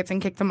websites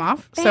and kick them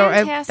off.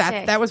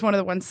 Fantastic. So that was one of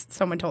the ones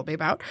someone told me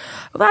about.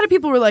 A lot of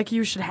people were like,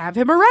 "You should have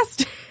him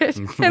arrested,"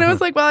 and I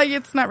was like, "Well,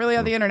 it's not really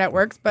how the internet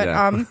works." But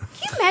Yeah. Can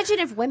you imagine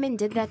if women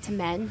did that to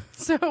men?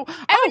 so I would The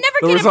never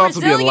get a results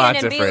would be a Brazilian lot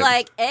and be different.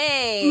 like,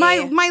 hey.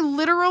 my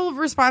literal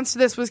response to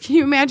this was, "Can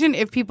you imagine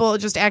if people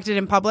just acted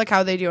in public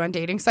how they do on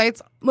dating sites?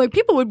 Like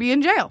people would be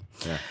in jail."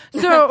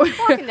 So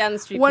Walking down the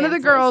street one of the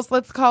pantsless. girls,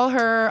 let's call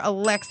her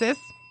Alexis.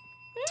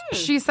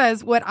 She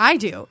says, what I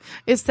do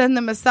is send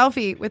them a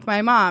selfie with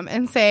my mom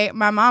and say,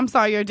 my mom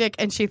saw your dick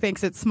and she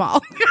thinks it's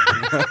small.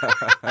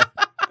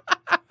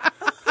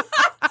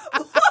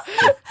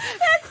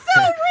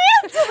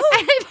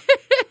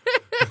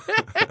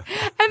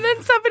 And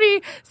then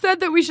somebody said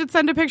that we should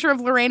send a picture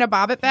of Lorena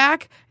Bobbitt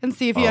back and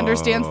see if he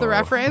understands the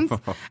reference.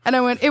 And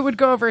I went, it would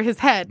go over his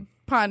head.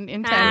 Pun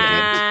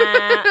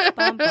intended.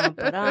 Bum, bum,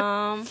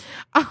 ba-dum.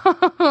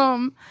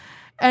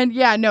 And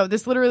yeah, no,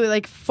 this literally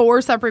like 4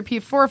 or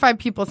 5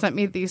 people sent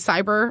me the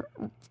cyber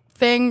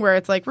thing where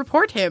it's like,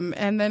 report him.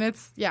 And then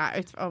it's,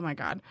 oh my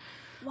God.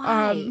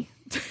 Why?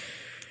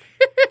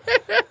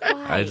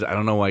 I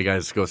don't know why you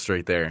guys go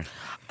straight there.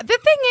 The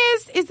thing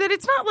is that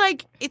it's not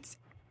like it's,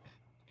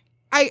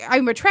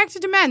 I'm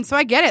attracted to men, so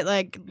I get it.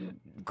 Like,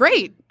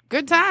 great,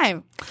 good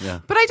time. Yeah.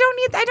 But I don't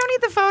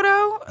need the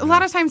photo. A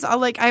lot of times I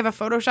have a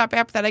Photoshop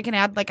app that I can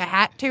add like a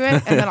hat to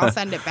it, and then I'll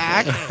send it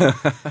back.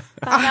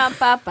 Ba-dum,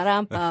 ba,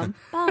 ba-dum, bum,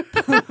 bum.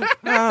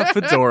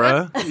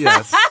 Fedora,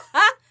 yes.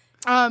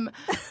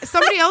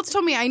 Somebody else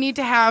told me I need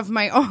to have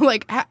my own,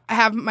 like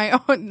have my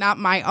own, not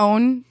my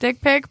own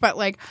dick pic, but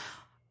like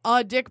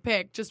a dick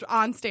pic just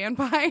on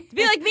standby.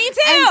 Be like, me too.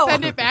 And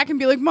send it back and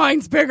be like,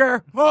 mine's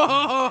bigger.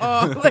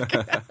 Like,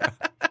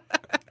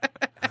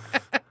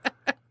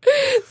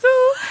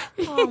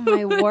 Oh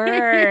my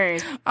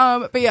word.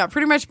 but yeah,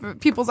 pretty much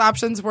people's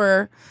options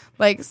were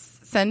like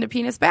send a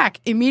penis back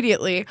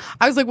immediately.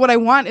 I was like, what I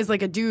want is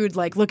like a dude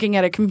like looking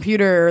at a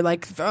computer or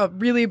like a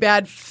really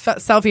bad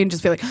selfie and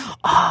just be like,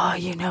 oh,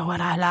 you know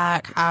what I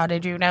like? How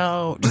did you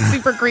know? Just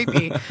super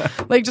creepy.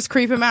 Like just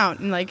creep him out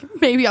and like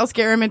maybe I'll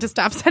scare him into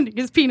stop sending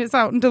his penis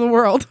out into the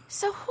world.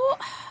 So who,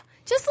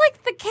 just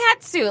like the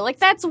cat suit, like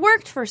that's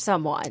worked for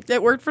someone.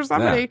 It worked for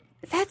somebody.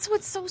 Yeah. That's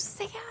what's so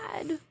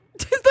sad.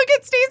 Just look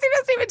at Stacey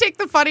doesn't even take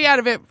the funny out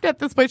of it at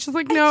this point. She's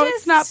like, no, it's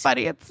just- not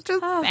funny. It's just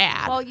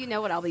sad. Well, you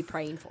know what I'll be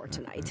praying for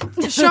tonight.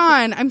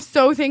 Sean, I'm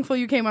so thankful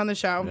you came on the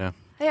show. Yeah.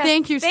 Yes,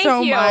 Thank you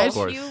so much. Of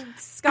course. You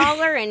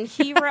scholar and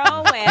hero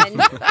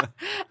and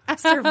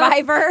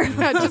survivor.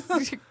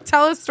 Just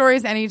tell us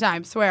stories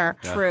anytime, swear.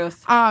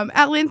 Truth.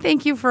 Atlin,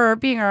 thank you for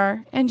being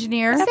our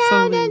engineer.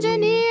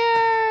 Absolutely.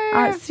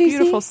 Stacey,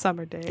 Beautiful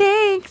summer day.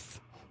 thanks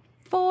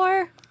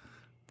For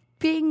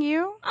being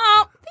you.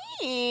 oh,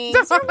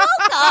 thanks. You're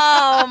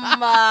welcome.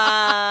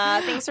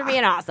 Thanks for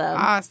being awesome.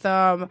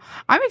 Awesome.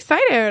 I'm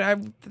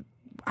excited.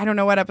 I don't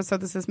know what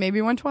episode this is.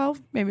 Maybe 112,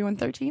 maybe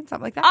 113,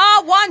 something like that.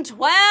 Oh,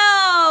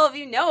 112.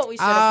 You know what we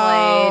should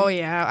have Oh played.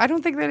 yeah, I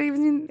don't think that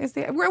even is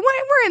the. We're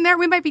in there.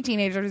 We might be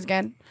teenagers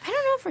again. I don't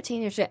know if we're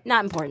teenagers.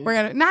 Not important. We're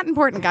gonna not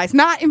important, guys.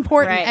 Not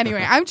important. Right.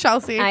 Anyway, I'm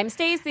Chelsea. I'm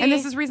Stacey. and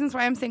this is Reasons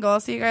Why I'm Single. I'll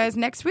see you guys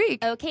next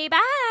week. Okay,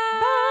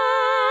 bye.